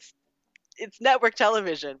it's network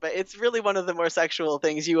television, but it's really one of the more sexual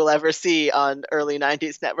things you will ever see on early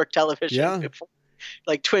 '90s network television Yeah. before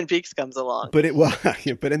like Twin Peaks comes along. But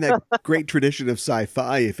but in that great tradition of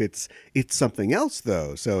sci-fi, if it's something else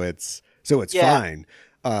though, so it's Yeah. fine.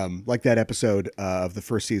 Like that episode of the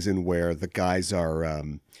first season where the guys are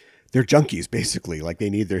they're junkies basically, like they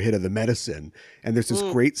need their hit of the medicine, and there's this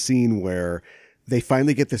Mm. great scene where they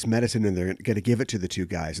finally get this medicine and they're going to give it to the two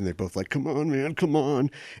guys, and they're both like, "Come on, man, come on!"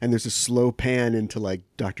 And there's a slow pan into like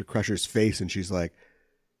Dr. Crusher's face, and she's like,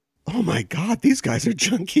 oh my God, these guys are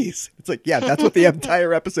junkies. It's like, yeah, that's what the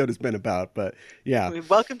entire episode has been about. But yeah,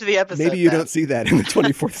 Welcome to the maybe episode, you then. don't see that in the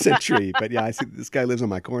 24th century. But yeah, I see this guy lives on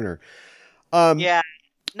my corner. Um, Yeah.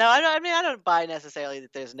 No, I mean, I don't buy necessarily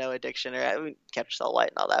that there's no addiction, or I mean, Capture Cell White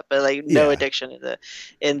and all that, but like no yeah, addiction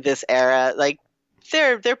in this era. Like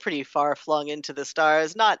they're pretty far flung into the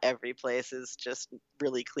stars. Not every place is just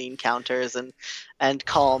really clean counters and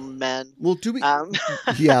calm men. well, do we? Um,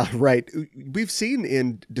 Yeah, right. We've seen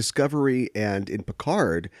in Discovery and in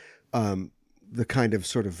Picard the kind of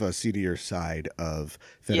sort of seedier side of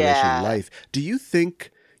Federation yeah. life. Do you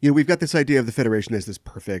think, we've got this idea of the Federation as this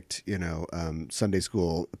perfect, Sunday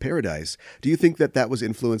school paradise. Do you think that that was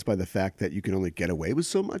influenced by the fact that you can only get away with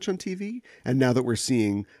so much on TV? And now that we're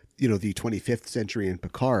seeing, the 25th century in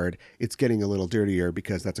Picard, it's getting a little dirtier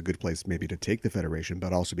because that's a good place maybe to take the Federation,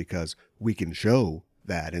 but also because we can show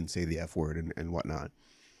that and say the F word and whatnot.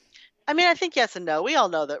 I mean, I think yes and no. We all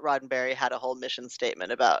know that Roddenberry had a whole mission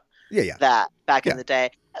statement about Yeah, yeah, that back in yeah. the day.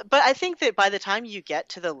 But I think that by the time you get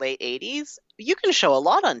to the late '80s, you can show a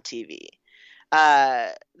lot on TV.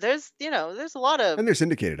 There's a lot of And they're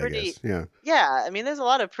syndicated, I pretty, guess. Yeah. yeah. I mean, there's a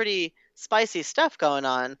lot of pretty spicy stuff going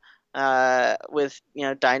on with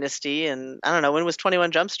Dynasty, and I don't know, when was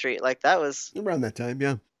 21 Jump Street? Like that was, Around that time,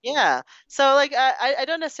 yeah. yeah. So like I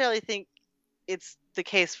don't necessarily think it's the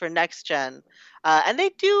case for next gen, and they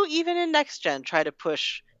do even in next gen try to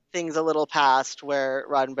push things a little past where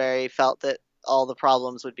Roddenberry felt that all the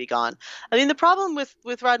problems would be gone. I mean, the problem with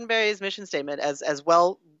Roddenberry's mission statement, as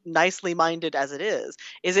well nicely minded as it is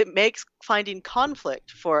it makes finding conflict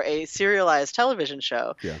for a serialized television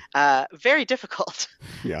show Yeah. very difficult.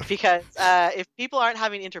 Yeah. Because if people aren't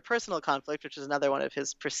having interpersonal conflict, which is another one of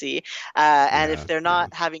his précis, and if Yeah. they're Yeah.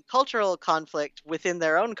 not having cultural conflict within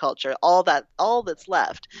their own culture, all that's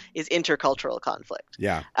left is intercultural conflict.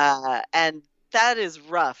 Yeah. And that is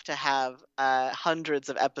rough to have hundreds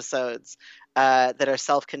of episodes that are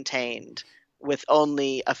self-contained with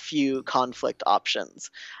only a few conflict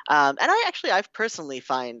options. And I've personally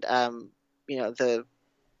find the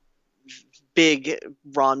big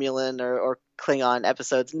Romulan or Klingon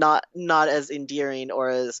episodes not as endearing or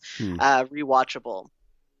as rewatchable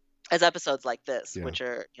as episodes like this, Yeah. which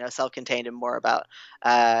are self-contained and more about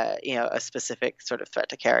a specific sort of threat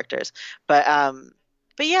to characters. But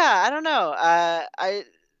yeah, I don't know.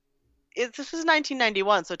 This was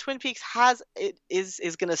 1991, so Twin Peaks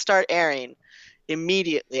is going to start airing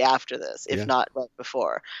immediately after this, if Yeah. not right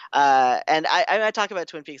before. And I talk about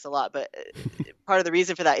Twin Peaks a lot, but part of the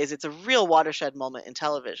reason for that is it's a real watershed moment in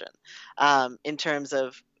television, in terms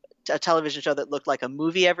of a television show that looked like a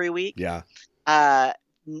movie every week. Yeah.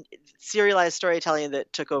 Serialized storytelling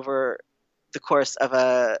that took over the course of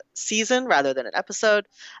a season rather than an episode.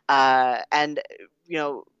 And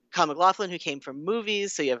Kyle MacLachlan, who came from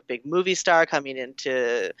movies, so you have a big movie star coming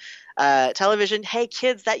into television. Hey,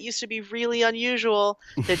 kids, that used to be really unusual.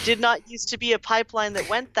 There did not used to be a pipeline that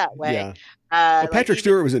went that way. Yeah. Well, Patrick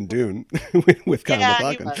Stewart was in Dune with Kyle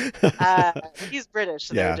MacLachlan. He's British,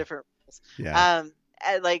 so Yeah. there are different rules. Yeah.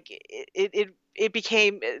 It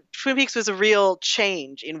became Twin Peaks was a real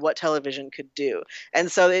change in what television could do, and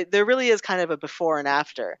so there really is kind of a before and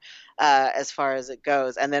after, as far as it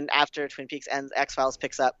goes. And then after Twin Peaks ends, X-Files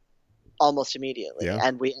picks up almost immediately,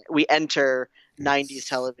 and we enter 90s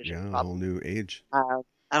television. Yeah, a whole new age.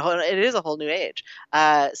 It is a whole new age.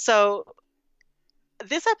 So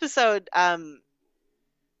this episode, I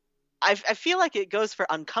feel like it goes for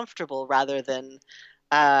uncomfortable rather than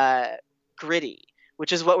gritty,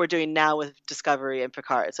 which is what we're doing now with Discovery and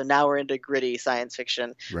Picard. So now we're into gritty science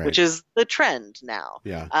fiction, Right. which is the trend now.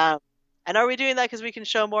 Yeah. And are we doing that because we can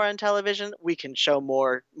show more on television? We can show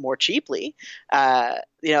more cheaply. A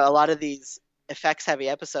lot of these effects-heavy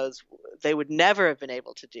episodes, they would never have been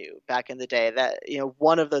able to do back in the day. That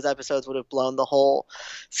one of those episodes would have blown the whole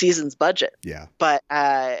season's budget. Yeah. But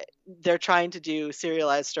they're trying to do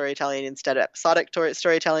serialized storytelling instead of episodic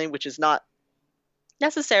storytelling, which is not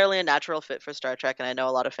necessarily a natural fit for Star Trek, and I know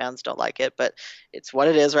a lot of fans don't like it, but it's what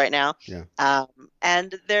it is right now. Yeah.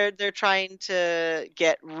 And they're trying to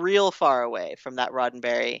get real far away from that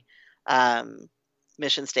Roddenberry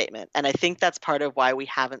mission statement, and I think that's part of why we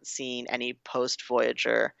haven't seen any post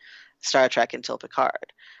Voyager Star Trek until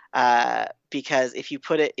Picard, because if you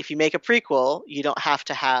make a prequel, you don't have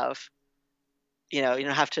to have you don't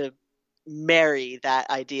have to marry that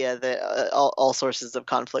idea that all sources of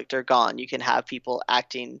conflict are gone. You can have people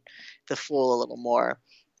acting the fool a little more,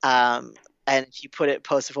 and if you put it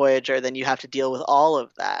post Voyager, then you have to deal with all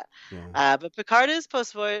of that. Yeah. But Picard is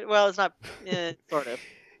post Voyager. Well, it's not sort of.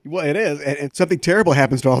 Well, it is, and something terrible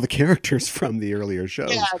happens to all the characters from the earlier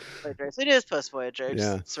shows. Yeah, it is post Voyager.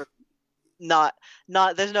 Yeah. Sort of not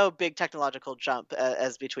there's no big technological jump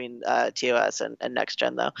as between TOS and Next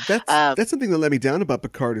Gen, though. That's something that let me down about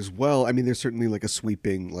Picard as well. I mean, there's certainly like a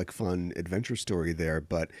sweeping, like fun adventure story there,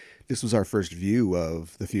 but this was our first view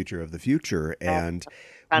of the future, and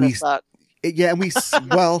we sucked. Yeah, and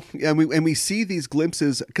we we see these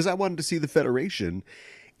glimpses because I wanted to see the Federation.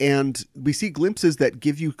 And we see glimpses that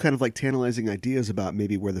give you kind of like tantalizing ideas about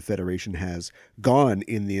maybe where the Federation has gone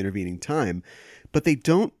in the intervening time, but they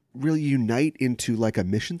don't really unite into like a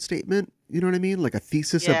mission statement. You know what I mean? Like a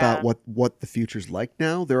thesis about what the future's like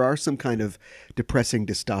now. There are some kind of depressing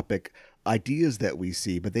dystopic ideas that we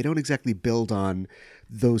see, but they don't exactly build on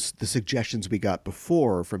the suggestions we got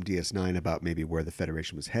before from DS9 about maybe where the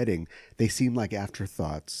Federation was heading. They seem like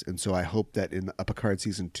afterthoughts, and so I hope that in a Picard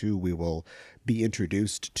season 2 we will be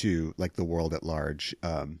introduced to like the world at large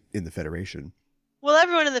in the Federation. Well,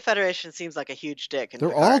 everyone in the Federation seems like a huge dick.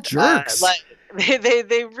 They're all jerks.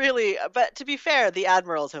 They really. But to be fair, the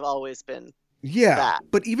admirals have always been. Yeah,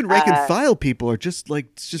 but even rank and file people are just like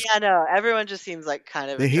Yeah, no, everyone just seems like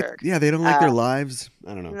kind of a jerk. Yeah, they don't like their lives.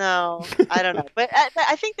 I don't know. No, I don't know. But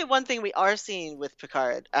I think the one thing we are seeing with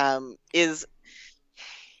Picard is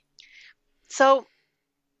so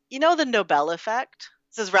the Nobel effect.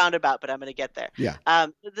 This is roundabout, but I'm going to get there. Yeah.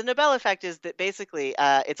 The Nobel effect is that basically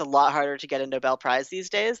it's a lot harder to get a Nobel Prize these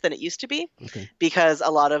days than it used to be, because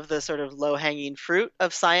a lot of the sort of low-hanging fruit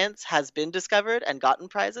of science has been discovered and gotten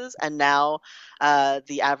prizes, and now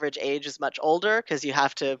the average age is much older because you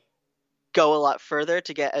have to go a lot further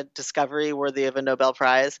to get a discovery worthy of a Nobel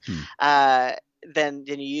Prize than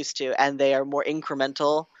you used to, and they are more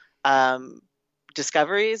incremental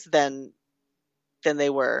discoveries than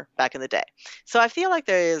they were back in the day. So I feel like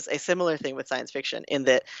there is a similar thing with science fiction in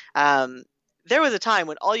that there was a time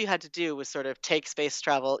when all you had to do was sort of take space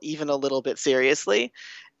travel even a little bit seriously,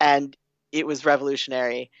 and it was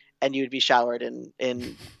revolutionary, and you'd be showered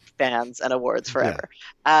in fans and awards forever.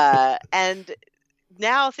 And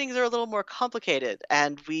now things are a little more complicated,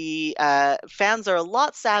 and we fans are a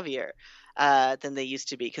lot savvier than they used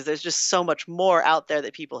to be, because there's just so much more out there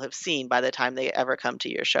that people have seen by the time they ever come to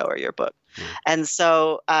your show or your book. Yeah. And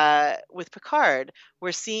so with Picard,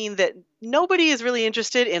 we're seeing that nobody is really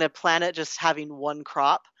interested in a planet just having one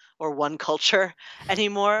crop or one culture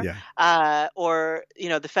anymore, Yeah. or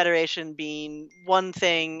the Federation being one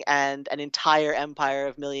thing and an entire empire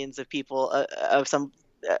of millions of people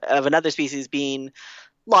of another species being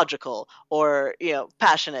logical or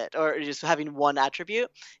passionate or just having one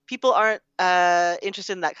attribute. People aren't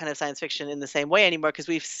interested in that kind of science fiction in the same way anymore, because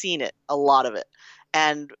we've seen it, a lot of it,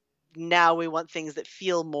 and now we want things that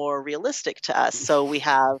feel more realistic to us. So we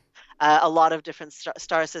have a lot of different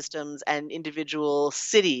star systems and individual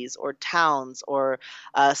cities or towns or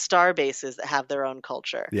star bases that have their own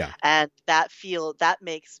culture. Yeah. And that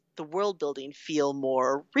makes the world building feel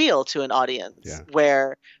more real to an audience.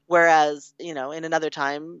 Yeah. Whereas in another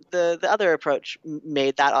time, the other approach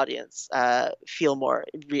made that audience feel more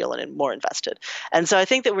real and more invested. And so I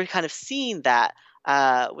think that we're kind of seeing that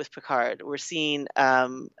with Picard. We're seeing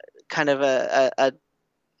kind of a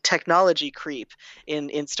technology creep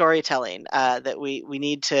in storytelling, that we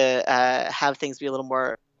need to have things be a little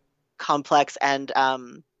more complex and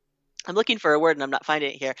I'm looking for a word and I'm not finding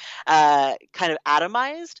it here. Kind of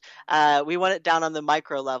atomized. We want it down on the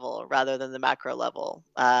micro level rather than the macro level.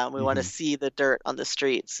 We want to see the dirt on the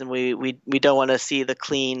streets, and we don't want to see the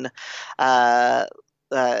clean uh,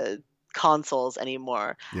 consoles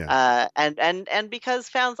anymore. Yeah. And because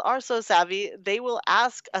fans are so savvy, they will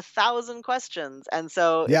ask 1,000 questions, and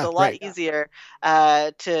so it's Yeah, a lot right. easier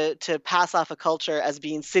to pass off a culture as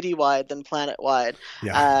being citywide than planet-wide.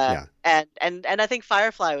 Yeah. And I think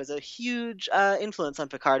Firefly was a huge influence on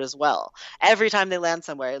Picard as well. Every time they land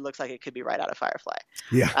somewhere, it looks like it could be right out of Firefly.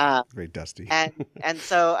 Yeah. Very dusty. And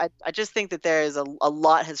so I just think that there is a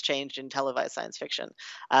lot has changed in televised science fiction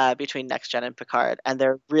between Next Gen and Picard, and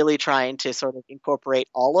they're really trying to sort of incorporate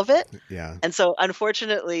all of it. Yeah. And so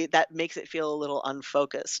unfortunately, that makes it feel a little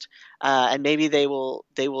unfocused. And maybe they will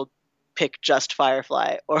pick just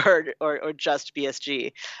Firefly or just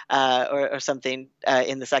BSG or something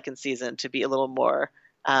in the second season to be a little more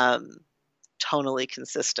tonally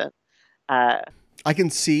consistent. I can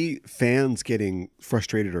see fans getting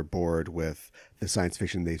frustrated or bored with the science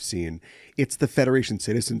fiction they've seen. It's the Federation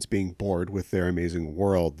citizens being bored with their amazing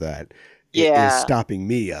world that is stopping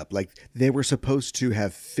me up. Like, they were supposed to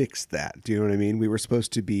have fixed that. Do you know what I mean? We were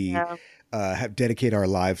supposed to be have dedicate our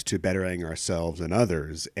lives to bettering ourselves and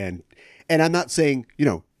others. And I'm not saying,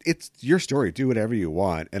 it's your story. Do whatever you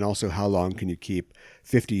want. And also, how long can you keep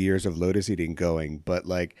 50 years of lotus eating going? But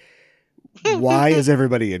like, why is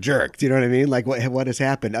everybody a jerk? Do you know what I mean? Like, what has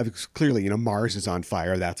happened? Clearly, Mars is on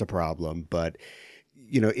fire. That's a problem. But,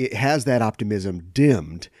 it has that optimism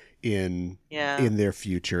dimmed in their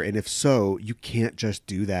future. And if so, you can't just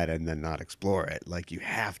do that and then not explore it. Like, you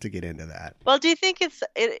have to get into that. Well, do you think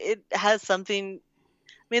it has something?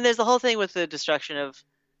 I mean, there's the whole thing with the destruction of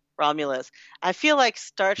Romulus. I feel like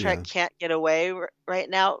Star Trek can't get away right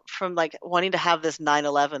now from like wanting to have this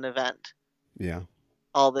 9/11 event. Yeah.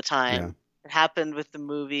 All the time. Yeah. It happened with the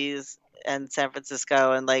movies and San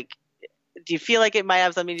Francisco, and like, do you feel like it might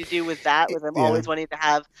have something to do with that, with them always wanting to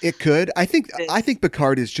have? It could. I think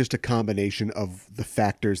Picard is just a combination of the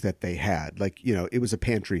factors that they had. Like, it was a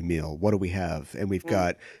pantry meal. What do we have? And we've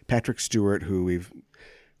got Patrick Stewart, who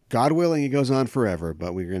God willing, he goes on forever,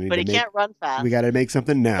 but we're going to. But he can't run fast. We got to make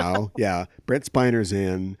something now. Yeah, Brent Spiner's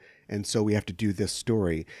in. And so we have to do this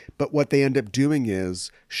story. But what they end up doing is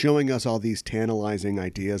showing us all these tantalizing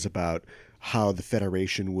ideas about how the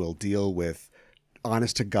Federation will deal with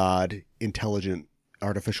honest to God, intelligent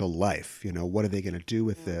artificial life. What are they going to do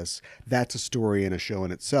with this? That's a story and a show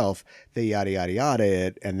in itself. They yada, yada, yada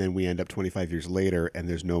it. And then we end up 25 years later and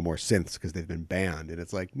there's no more synths because they've been banned. And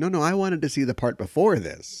it's like, no, I wanted to see the part before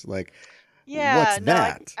this. Like, what's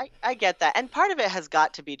that? I get that, and part of it has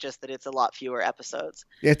got to be just that it's a lot fewer episodes.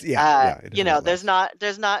 It there's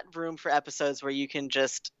not room for episodes where you can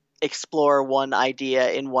just explore one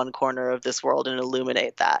idea in one corner of this world and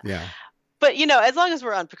illuminate that. Yeah. But as long as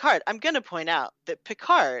we're on Picard, I'm going to point out that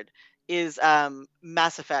Picard is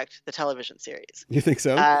Mass Effect, the television series. You think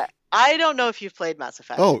so? I don't know if you've played Mass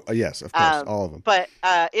Effect. Oh, yes, of course, all of them. But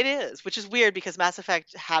it is, which is weird because Mass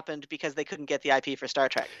Effect happened because they couldn't get the IP for Star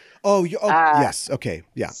Trek. Yes, okay,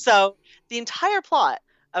 yeah. So the entire plot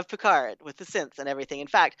of Picard with the synths and everything, in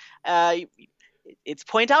fact, it's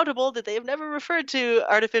point-outable that they have never referred to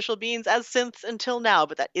artificial beings as synths until now,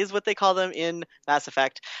 but that is what they call them in Mass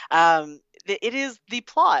Effect. it is the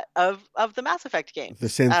plot of the Mass Effect games. The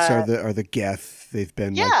synths are the Geth. They've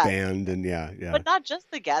been like Yeah, banned, and yeah. but not just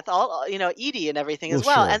the Geth, all Edie and everything Well, as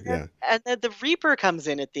well. sure, And yeah. then the Reaper comes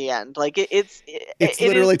in at the end. Like It's it is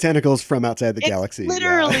literally tentacles from outside the it's galaxy.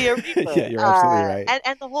 literally Yeah. a Reaper. Yeah, you're absolutely right.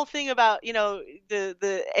 And the whole thing about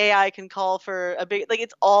the AI can call for a big, like,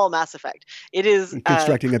 it's all Mass Effect. It is And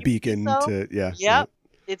constructing a creepily beacon so. to yeah. Yep.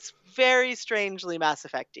 It's very strangely Mass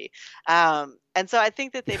Effect-y. And so I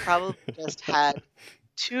think that they probably just had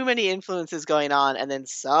too many influences going on, and then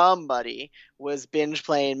somebody was binge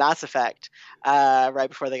playing Mass Effect right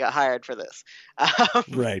before they got hired for this.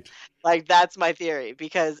 Right. Like, that's my theory,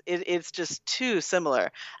 because it's just too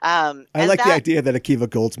similar. I like the idea that Akiva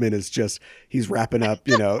Goldsman is he's wrapping up,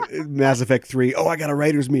 Mass Effect 3. Oh, I got a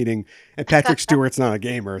writer's meeting. And Patrick Stewart's not a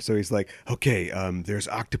gamer. So he's like, okay, there's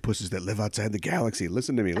octopuses that live outside the galaxy.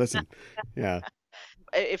 Listen to me. Listen. Yeah.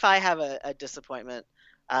 If I have a disappointment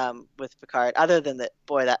with Picard, other than that,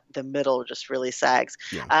 boy, that the middle just really sags,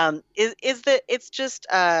 is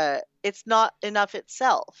that it's not enough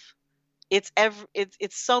itself. It's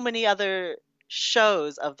so many other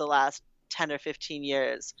shows of the last 10 or 15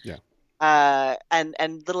 years. Yeah.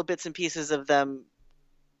 And little bits and pieces of them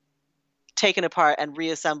taken apart and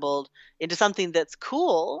reassembled into something that's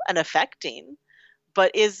cool and affecting,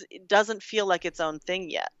 but doesn't feel like its own thing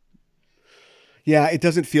yet. Yeah, it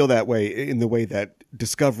doesn't feel that way in the way that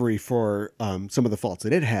Discovery, for some of the faults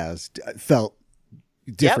that it has, felt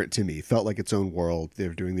different to me. Felt like its own world.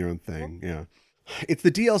 They're doing their own thing. Yeah. It's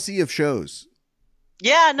the DLC of shows.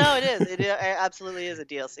 Yeah, no, it is. It absolutely is a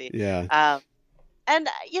DLC. Yeah. And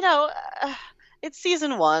it's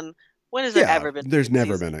season 1. When has there ever been? There's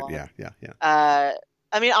never been a yeah. I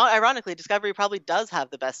mean, ironically, Discovery probably does have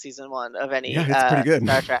the best season 1 of any. Yeah, it's pretty good.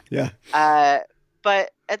 Star Trek. Yeah.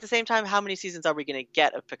 But at the same time, how many seasons are we going to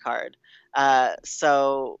get of Picard?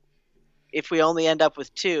 So if we only end up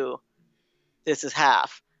with 2, this is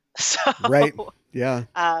half. So right. Yeah.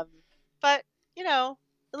 But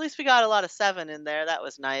at least we got a lot of 7 in there. That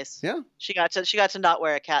was nice. Yeah. She got to not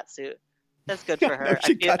wear a cat suit. That's good for her.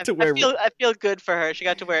 No, I feel good for her. She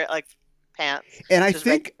got to wear like pants. And I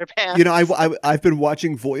think I've been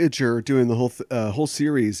watching Voyager doing the whole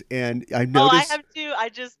series, and I noticed. Oh, I have too. I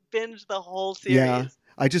just binged the whole series. Yeah.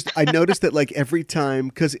 I noticed that, like, every time,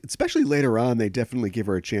 because especially later on, they definitely give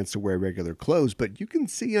her a chance to wear regular clothes, but you can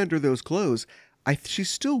see under those clothes, she's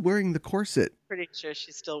still wearing the corset. Pretty sure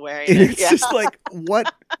she's still wearing and it. It's just like,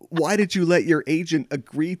 what? Why did you let your agent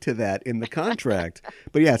agree to that in the contract?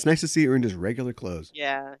 But yeah, it's nice to see her in just regular clothes.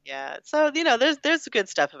 Yeah. So there's good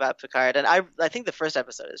stuff about Picard, and I think the first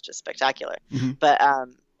episode is just spectacular. Mm-hmm. But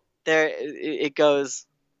it goes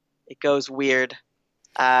weird.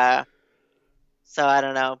 So I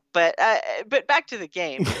don't know, but back to the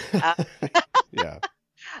game. Yeah.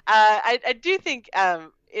 I do think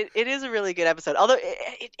it is a really good episode. Although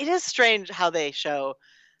it is strange how they show.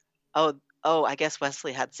 Oh, I guess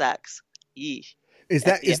Wesley had sex. Eesh. Is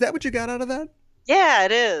that what you got out of that? Yeah,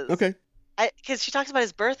 it is. Okay. Because she talks about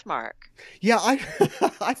his birthmark. Yeah, I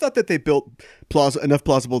thought that they built enough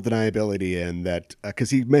plausible deniability in that, because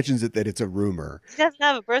he mentions that it's a rumor. He doesn't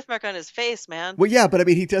have a birthmark on his face, man. Well, yeah, but I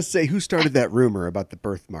mean, he does say who started that rumor about the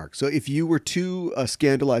birthmark. So if you were too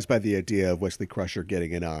scandalized by the idea of Wesley Crusher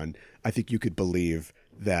getting it on, I think you could believe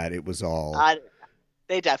that it was all.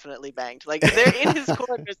 They definitely banged. Like, they're in his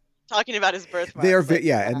quarters talking about his birthmark. They are,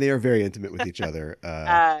 and they are very intimate with each other.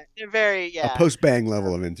 They're very, a post-bang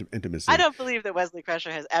level of intimacy. I don't believe that Wesley Crusher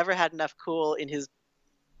has ever had enough cool in his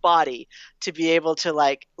body to be able to,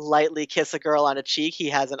 like, lightly kiss a girl on a cheek he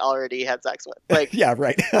hasn't already had sex with. Like, yeah,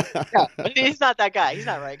 right. Yeah, he's not that guy. He's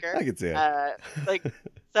not Riker. I can see it.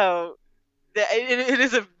 So it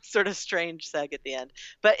is a sort of strange seg at the end,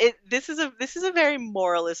 but this is a very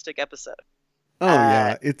moralistic episode. Oh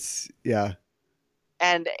yeah, it's yeah.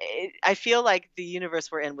 And I feel like the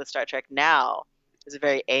universe we're in with Star Trek now is a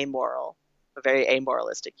very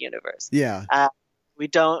amoralistic universe. Yeah. We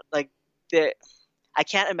don't I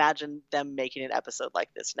can't imagine them making an episode like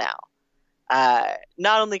this now.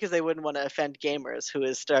 Not only because they wouldn't want to offend gamers, who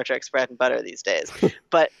is Star Trek's bread and butter these days,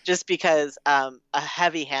 but just because a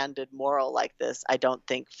heavy-handed moral like this, I don't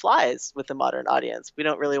think flies with the modern audience. We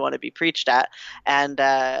don't really want to be preached at, and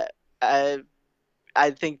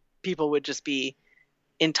I think people would just be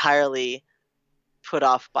entirely put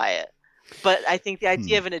off by it. But I think the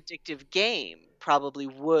idea of an addictive game probably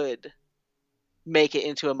would make it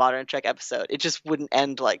into a modern Trek episode. It just wouldn't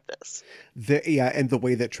end like this. And the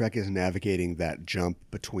way that Trek is navigating that jump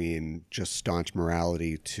between just staunch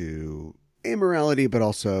morality to immorality, but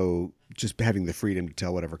also just having the freedom to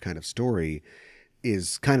tell whatever kind of story,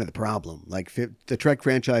 is kind of the problem. Like the Trek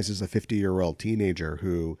franchise is a 50-year-old teenager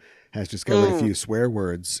who has discovered a few swear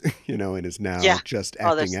words, and is now Yeah. just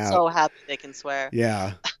Oh, they're acting out. so happy they can swear.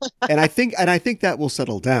 Yeah. And I think that will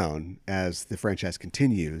settle down as the franchise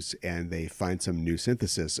continues and they find some new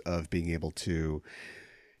synthesis of being able to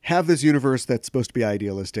have this universe that's supposed to be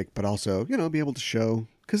idealistic, but also, be able to show.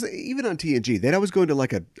 Because even on TNG, they'd always go into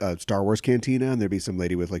like a Star Wars cantina and there'd be some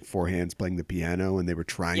lady with like four hands playing the piano and they were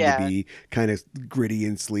trying to be kind of gritty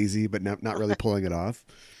and sleazy, but not really pulling it off.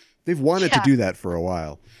 They've wanted to do that for a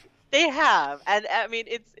while. They have, and I mean,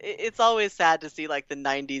 it's always sad to see like the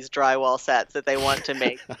 '90s drywall sets that they want to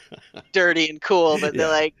make dirty and cool, but they're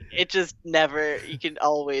like, it just never. You can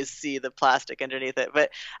always see the plastic underneath it, but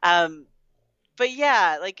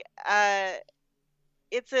yeah, like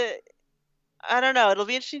it's I don't know. It'll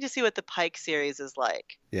be interesting to see what the Pike series is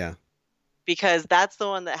like. Yeah, because that's the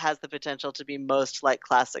one that has the potential to be most like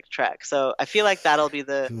classic Trek. So I feel like that'll be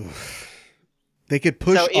the. They could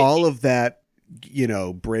push all of that.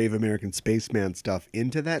 Brave American spaceman stuff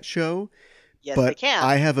into that show. Yes, but they can.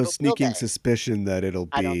 I have a sneaking suspicion that it'll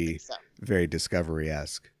be very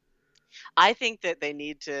Discovery-esque. I think that they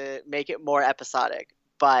need to make it more episodic,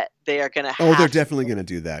 but they are going to have. Oh, they're definitely going to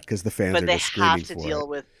do that because the fans are just screaming for it. But they have to deal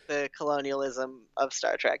with the colonialism of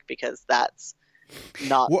Star Trek because that's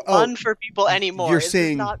not fun for people anymore.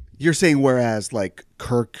 You're saying whereas like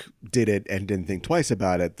Kirk did it and didn't think twice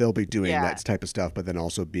about it, they'll be doing that type of stuff, but then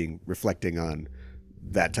also reflecting on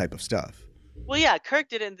that type of stuff. Well, yeah, Kirk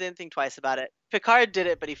did it and didn't think twice about it. Picard did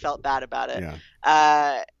it, but he felt bad about it.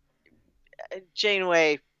 Yeah.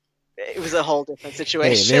 Janeway, it was a whole different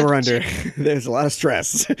situation. Hey, they were under. There's a lot of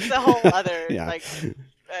stress. It's a whole other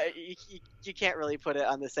you can't really put it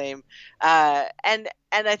on the same. And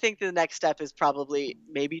I think the next step is probably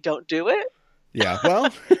maybe don't do it. Yeah, well.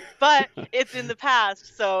 But it's in the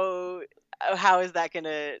past, so how is that going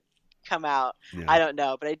to come out? Yeah. I don't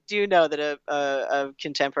know, but I do know that a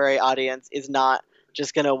contemporary audience is not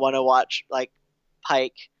just going to want to watch like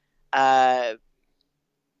Pike bang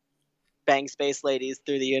space ladies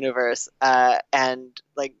through the universe and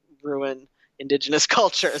like ruin indigenous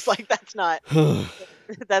cultures. Like that's not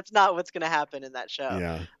what's going to happen in that show.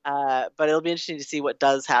 Yeah. But it'll be interesting to see what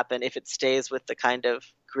does happen if it stays with the kind of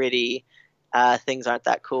gritty things aren't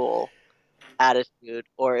that cool attitude,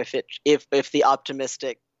 or if the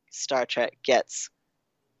optimistic Star Trek gets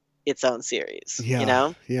its own series.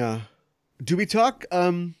 Yeah. Yeah. Do we talk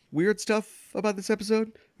weird stuff about this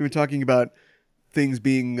episode? We were talking about things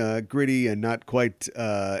being gritty and not quite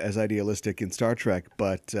as idealistic in Star Trek,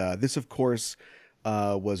 but this, of course,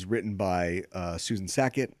 was written by Susan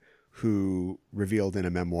Sackett, who revealed in a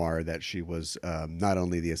memoir that she was not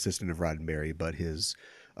only the assistant of Roddenberry, but his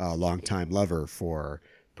longtime lover for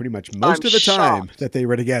pretty much most of the time that they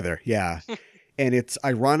were together. Yeah. And it's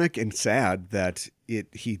ironic and sad that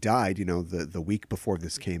he died, the week before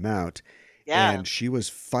this came out. Yeah. And she was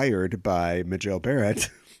fired by Majel Barrett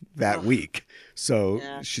that week. So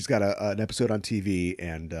she's got an episode on TV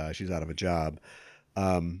and she's out of a job.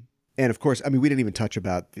 And of course, I mean, we didn't even touch on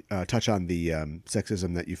the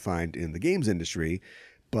sexism that you find in the games industry,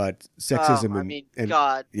 but sexism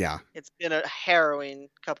God, yeah, it's been a harrowing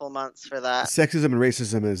couple months for that. Sexism and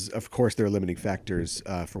racism is, of course, they're limiting factors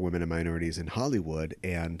for women and minorities in Hollywood.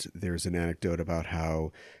 And there's an anecdote about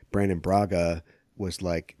how Brandon Braga was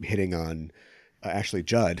like hitting on Ashley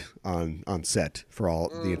Judd on set for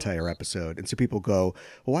the entire episode. And so people go,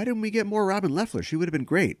 well, why didn't we get more Robin Leffler? She would have been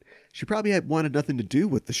great. She probably wanted nothing to do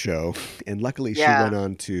with the show. And luckily she went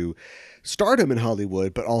on to stardom in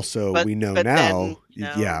Hollywood, but also we know now.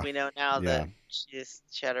 We know now that she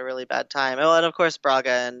had a really bad time. Oh, and of course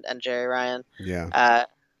Braga and Jerry Ryan. Yeah.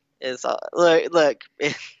 Is look.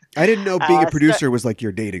 I didn't know being a producer was like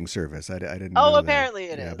your dating service. I didn't know apparently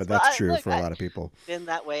that. It is. But that's true for a lot of people. I've been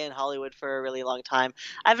that way in Hollywood for a really long time.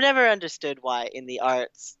 I've never understood why in the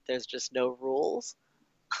arts there's just no rules.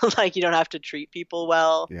 Like you don't have to treat people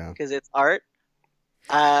well because it's art.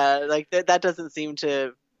 Like that doesn't seem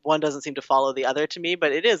to follow the other to me,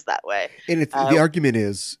 but it is that way. And the argument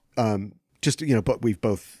is but we've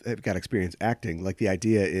both got experience acting. Like the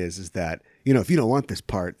idea is that, if you don't want this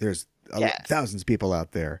part, there's thousands of people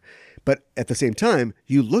out there. But at the same time,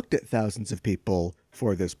 you looked at thousands of people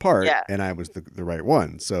for this part and I was the right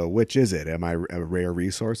one. So which is it? Am I a rare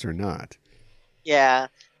resource or not? Yeah,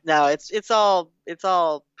 no, it's all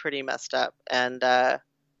pretty messed up. And, I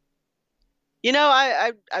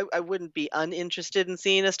wouldn't be uninterested in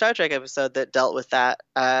seeing a Star Trek episode that dealt with that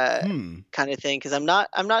kind of thing. 'Cause I'm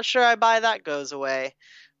not sure I buy that goes away.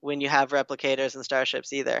 when you have replicators and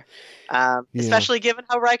starships either. Yeah. Especially given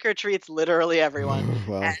how Riker treats literally everyone,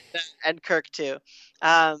 Well, and Kirk too.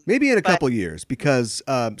 maybe in a But couple years, because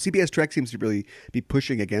CBS Trek seems to really be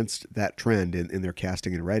pushing against that trend in their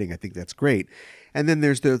casting and writing. I think that's great. And then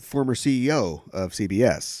there's the former CEO of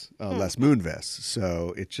CBS, Les Moonves.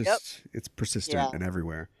 So it's just it's persistent and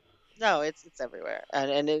everywhere. No, it's everywhere,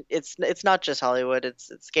 and it's not just Hollywood.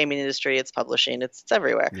 It's gaming industry, it's publishing, it's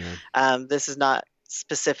everywhere. Yeah. This is not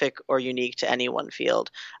specific or unique to any one field.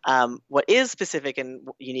 What is specific and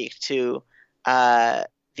unique to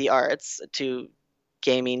the arts, to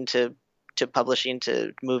gaming, to publishing,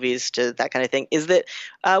 to movies, to that kind of thing, is that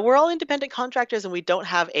we're all independent contractors and we don't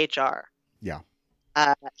have HR. Yeah.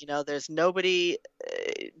 There's nobody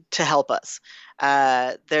to help us.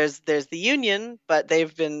 There's the union, but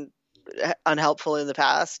they've been unhelpful in the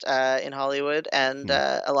past in Hollywood, and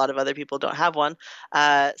a lot of other people don't have one.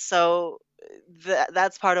 So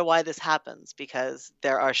that's part of why this happens, because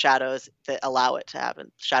there are shadows that allow it to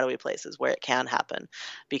happen, shadowy places where it can happen,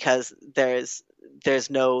 because there's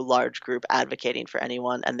no large group advocating for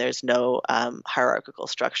anyone, and there's no hierarchical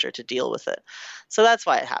structure to deal with it. So that's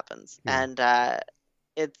why it happens, and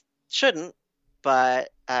it shouldn't, but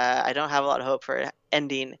I don't have a lot of hope for it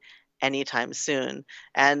ending anytime soon.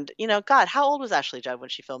 And God, how old was Ashley Judd when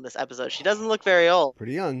she filmed this episode? She doesn't look very old.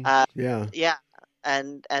 Pretty young. Yeah,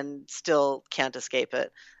 and still can't escape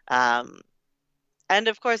it. And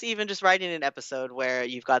of course, even just writing an episode where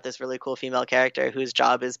you've got this really cool female character whose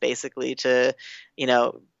job is basically to,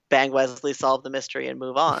 bang Wesley, solve the mystery, and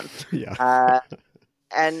move on.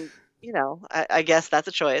 And I guess that's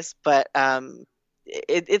a choice, but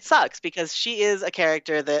it sucks, because she is a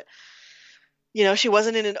character that, she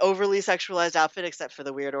wasn't in an overly sexualized outfit except for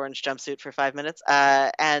the weird orange jumpsuit for 5 minutes.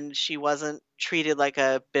 And she wasn't treated like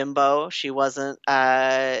a bimbo. She wasn't,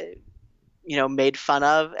 made fun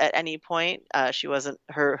of at any point. She wasn't,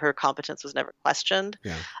 her competence was never questioned.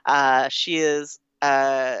 Yeah. She is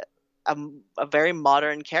a very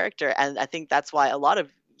modern character. And I think that's why a lot of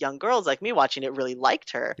young girls like me watching it really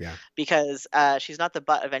liked her, because she's not the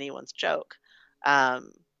butt of anyone's joke.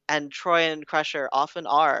 And Troy and Crusher often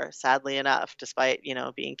are, sadly enough, despite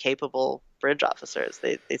being capable bridge officers.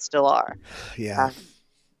 They still are. Yeah.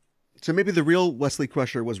 So maybe the real Wesley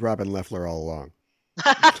Crusher was Robin Leffler all along.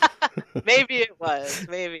 Maybe it was.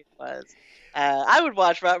 I would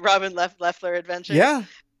watch Robin Leffler Adventures. Yeah.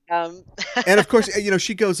 And of course,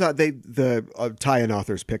 she goes on. The tie-in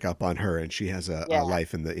authors pick up on her, and she has a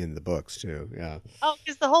life in the books too. Yeah. Oh,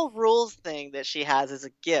 because the whole rules thing that she has is a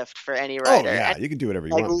gift for any writer. Oh yeah, and you can do whatever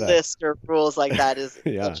you like want. List or rules like that is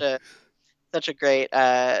such a great.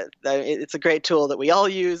 It's a great tool that we all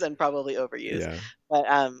use and probably overuse. Yeah.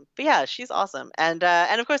 But yeah, she's awesome, and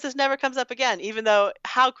of course this never comes up again. Even though,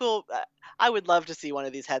 how cool! I would love to see one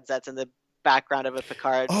of these headsets in the background of a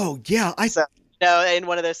Picard. Oh yeah, in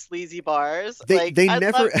one of those sleazy bars. They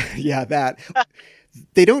never, that.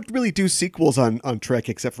 They don't really do sequels on Trek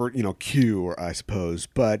except for Q, or I suppose.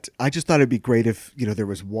 But I just thought it'd be great if there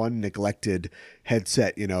was one neglected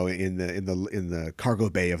headset in the cargo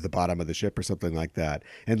bay of the bottom of the ship or something like that,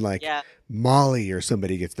 and Molly or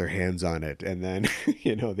somebody gets their hands on it, and then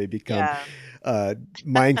they become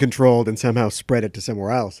mind controlled and somehow spread it to somewhere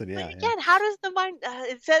else. And how does the mind?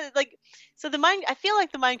 It said so the mind. I feel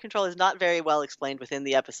like the mind control is not very well explained within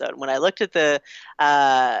the episode. When I looked at the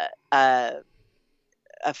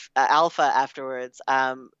alpha afterwards,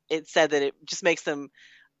 it said that it just makes them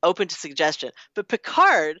open to suggestion. But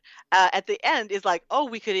Picard at the end is like, oh,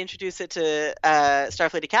 we could introduce it to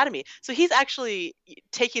Starfleet Academy. So he's actually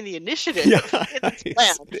taking the initiative in this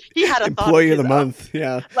plan. He had a employee of the month.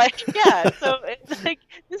 Yeah. So it's like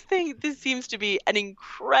this seems to be an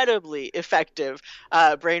incredibly effective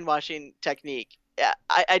brainwashing technique.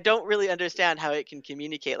 I don't really understand how it can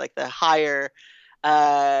communicate like the higher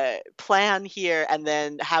plan here and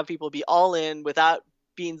then have people be all in without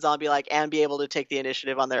being zombie-like and be able to take the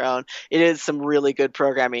initiative on their own. It is some really good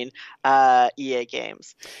programming, EA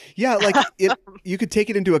games. Yeah, like you could take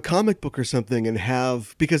it into a comic book or something and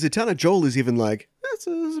have, because Etana Joel is even like, this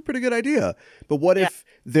is a pretty good idea. But what if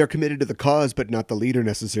they're committed to the cause but not the leader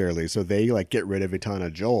necessarily? So they get rid of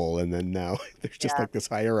Etana Joel, and then now there's just this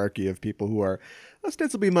hierarchy of people who are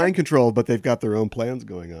ostensibly mind controlled, but they've got their own plans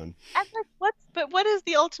going on. And what is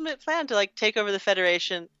the ultimate plan? To take over the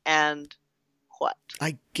Federation and what?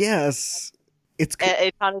 I guess it's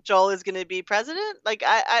Etana Joel is going to be president. Nominally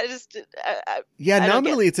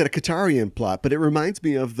it's a Qatarian plot, but it reminds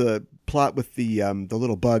me of the plot with the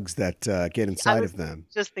little bugs that get inside of them.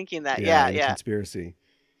 Just thinking that, conspiracy.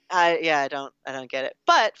 I don't get it.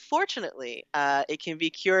 But fortunately, it can be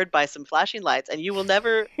cured by some flashing lights, and you will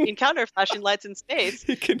never encounter flashing lights in space.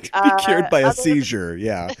 It can be cured by a seizure.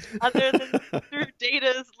 Yeah. Other than through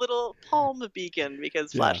Data's little palm beacon,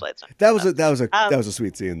 because flashlights. That was a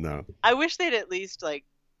sweet scene, though. I wish they'd at least like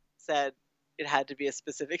said it had to be a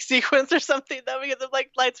specific sequence or something, though, because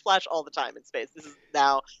like lights flash all the time in space. This has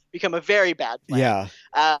now become a very bad plan.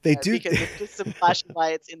 Yeah, they do, because it's just some flashing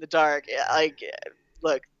lights in the dark. Like,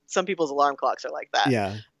 look, some people's alarm clocks are like that.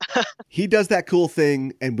 Yeah. He does that cool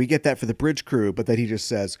thing, and we get that for the bridge crew, but then he just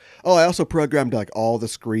says, oh, I also programmed like all the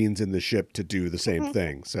screens in the ship to do the same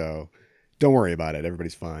thing. So don't worry about it.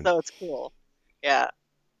 Everybody's fine. So it's cool. Yeah.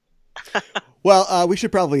 Well, we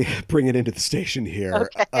should probably bring it into the station here.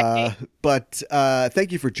 Okay. But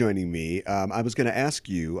thank you for joining me. I was going to ask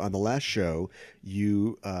you, on the last show,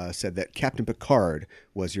 you said that Captain Picard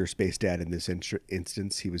was your space dad in this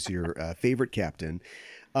instance. He was your favorite captain.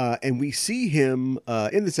 And we see him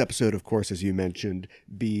in this episode, of course, as you mentioned,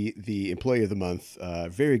 be the employee of the month.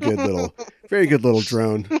 Very good little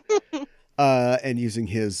drone. And using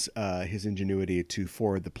his ingenuity to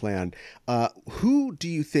forward the plan. Who do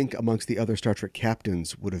you think amongst the other Star Trek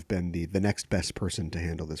captains would have been the next best person to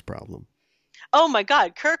handle this problem? Oh my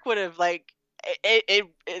God, Kirk would have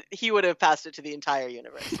he would have passed it to the entire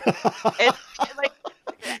universe.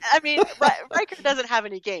 I mean, Riker doesn't have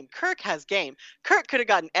any game. Kirk has game. Kirk could have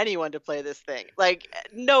gotten anyone to play this thing, like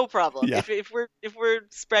no problem. Yeah. If we're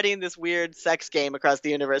spreading this weird sex game across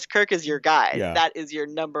the universe, Kirk is your guy. Yeah. That is your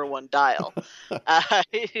number one dial.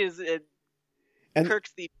 And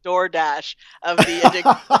Kirk's the DoorDash of the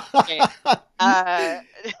addiction game.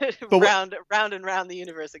 Round and round the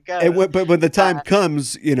universe it goes. But when the time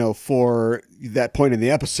comes, for that point in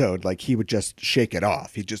the episode, like he would just shake it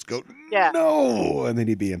off. He'd just go, no, and then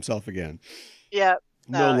he'd be himself again. Yeah.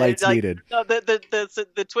 No lights needed. No,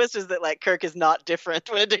 the twist is that like Kirk is not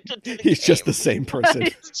different when addicted to the He's game. just the same person.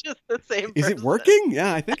 He's just the same person. Is it working?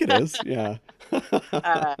 Yeah, I think it is. Yeah.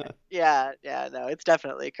 No, it's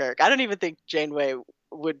definitely Kirk. I don't even think Janeway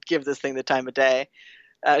would give this thing the time of day.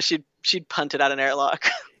 She'd punt it out an airlock.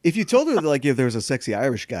 If you told her like if there was a sexy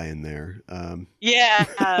Irish guy in there, but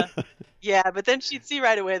then she'd see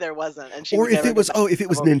right away there wasn't, and or if it was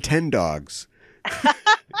Nintendogs,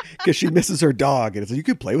 because she misses her dog, and it's like you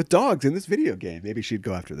could play with dogs in this video game. Maybe she'd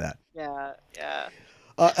go after that. Yeah.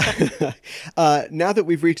 Now that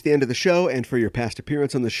we've reached the end of the show, and for your past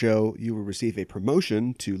appearance on the show, you will receive a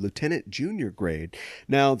promotion to Lieutenant Junior grade.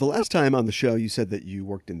 Now, the last time on the show, you said that you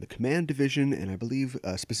worked in the command division, and I believe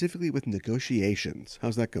specifically with negotiations.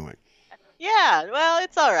 How's that going? Yeah, well,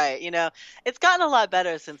 it's all right. It's gotten a lot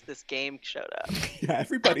better since this game showed up. Yeah,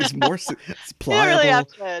 everybody's more pliable, really have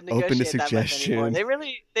to open to suggestion.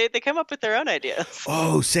 They come up with their own ideas.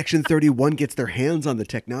 Oh, Section 31 gets their hands on the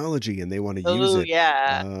technology and they want to use it.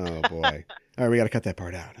 Yeah. Oh, boy. All right, we got to cut that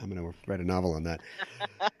part out. I'm going to write a novel on that.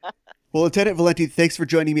 Well, Lieutenant Valente, thanks for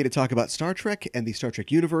joining me to talk about Star Trek and the Star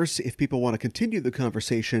Trek universe. If people want to continue the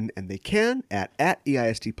conversation, and they can, at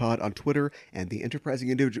EISTPod on Twitter and the Enterprising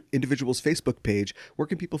Individuals Facebook page, where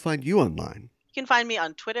can people find you online? You can find me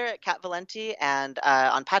on Twitter at Cat Valente and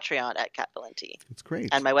on Patreon at Cat Valente. That's great.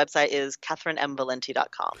 And my website is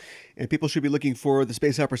CatherynneMValente.com. And people should be looking for the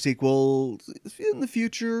space opera sequel in the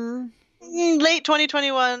future? Late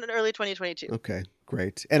 2021, early 2022. Okay,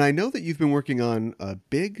 great. And I know that you've been working on a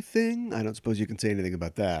big thing. I don't suppose you can say anything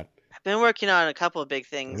about that. I've been working on a couple of big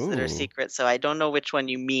things that are secret, so I don't know which one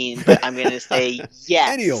you mean, but I'm going to say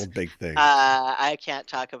yes. Any old big thing. I can't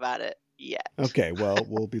talk about it yet. Okay, well,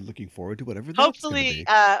 we'll be looking forward to whatever that's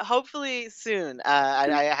hopefully soon.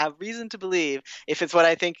 I have reason to believe, if it's what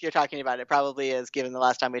I think you're talking about, it probably is, given the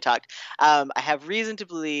last time we talked. I have reason to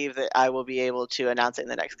believe that I will be able to announce it in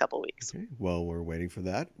the next couple of weeks. Okay, well, we're waiting for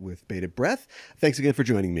that with bated breath. Thanks again for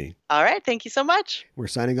joining me. All right, thank you so much. We're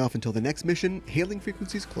signing off until the next mission. Hailing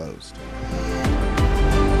frequencies closed.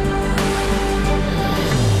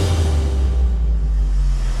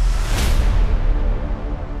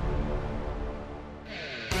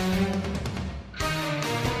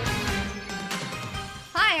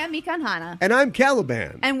 I'm Mikan Hana. And I'm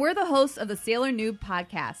Caliban. And we're the hosts of the Sailor Noob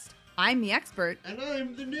podcast. I'm the expert. And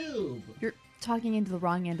I'm the noob. You're talking into the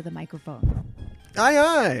wrong end of the microphone. Aye,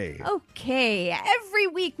 aye. Okay. Every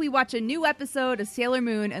week we watch a new episode of Sailor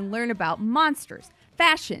Moon and learn about monsters,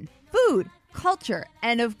 fashion, food, culture,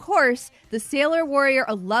 and of course, the sailor warrior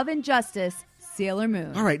of love and justice, Sailor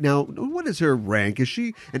Moon. All right, now, what is her rank? Is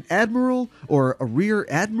she an admiral or a rear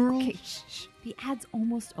admiral? Okay, shh. The ad's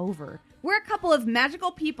almost over. We're a couple of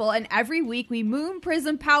magical people, and every week we Moon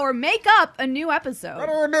Prism Power make up a new episode.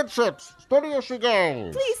 Steady as she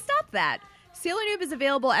goes. Please stop that. Sailor Noob is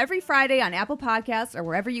available every Friday on Apple Podcasts or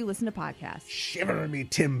wherever you listen to podcasts. Shiver me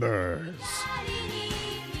timbers.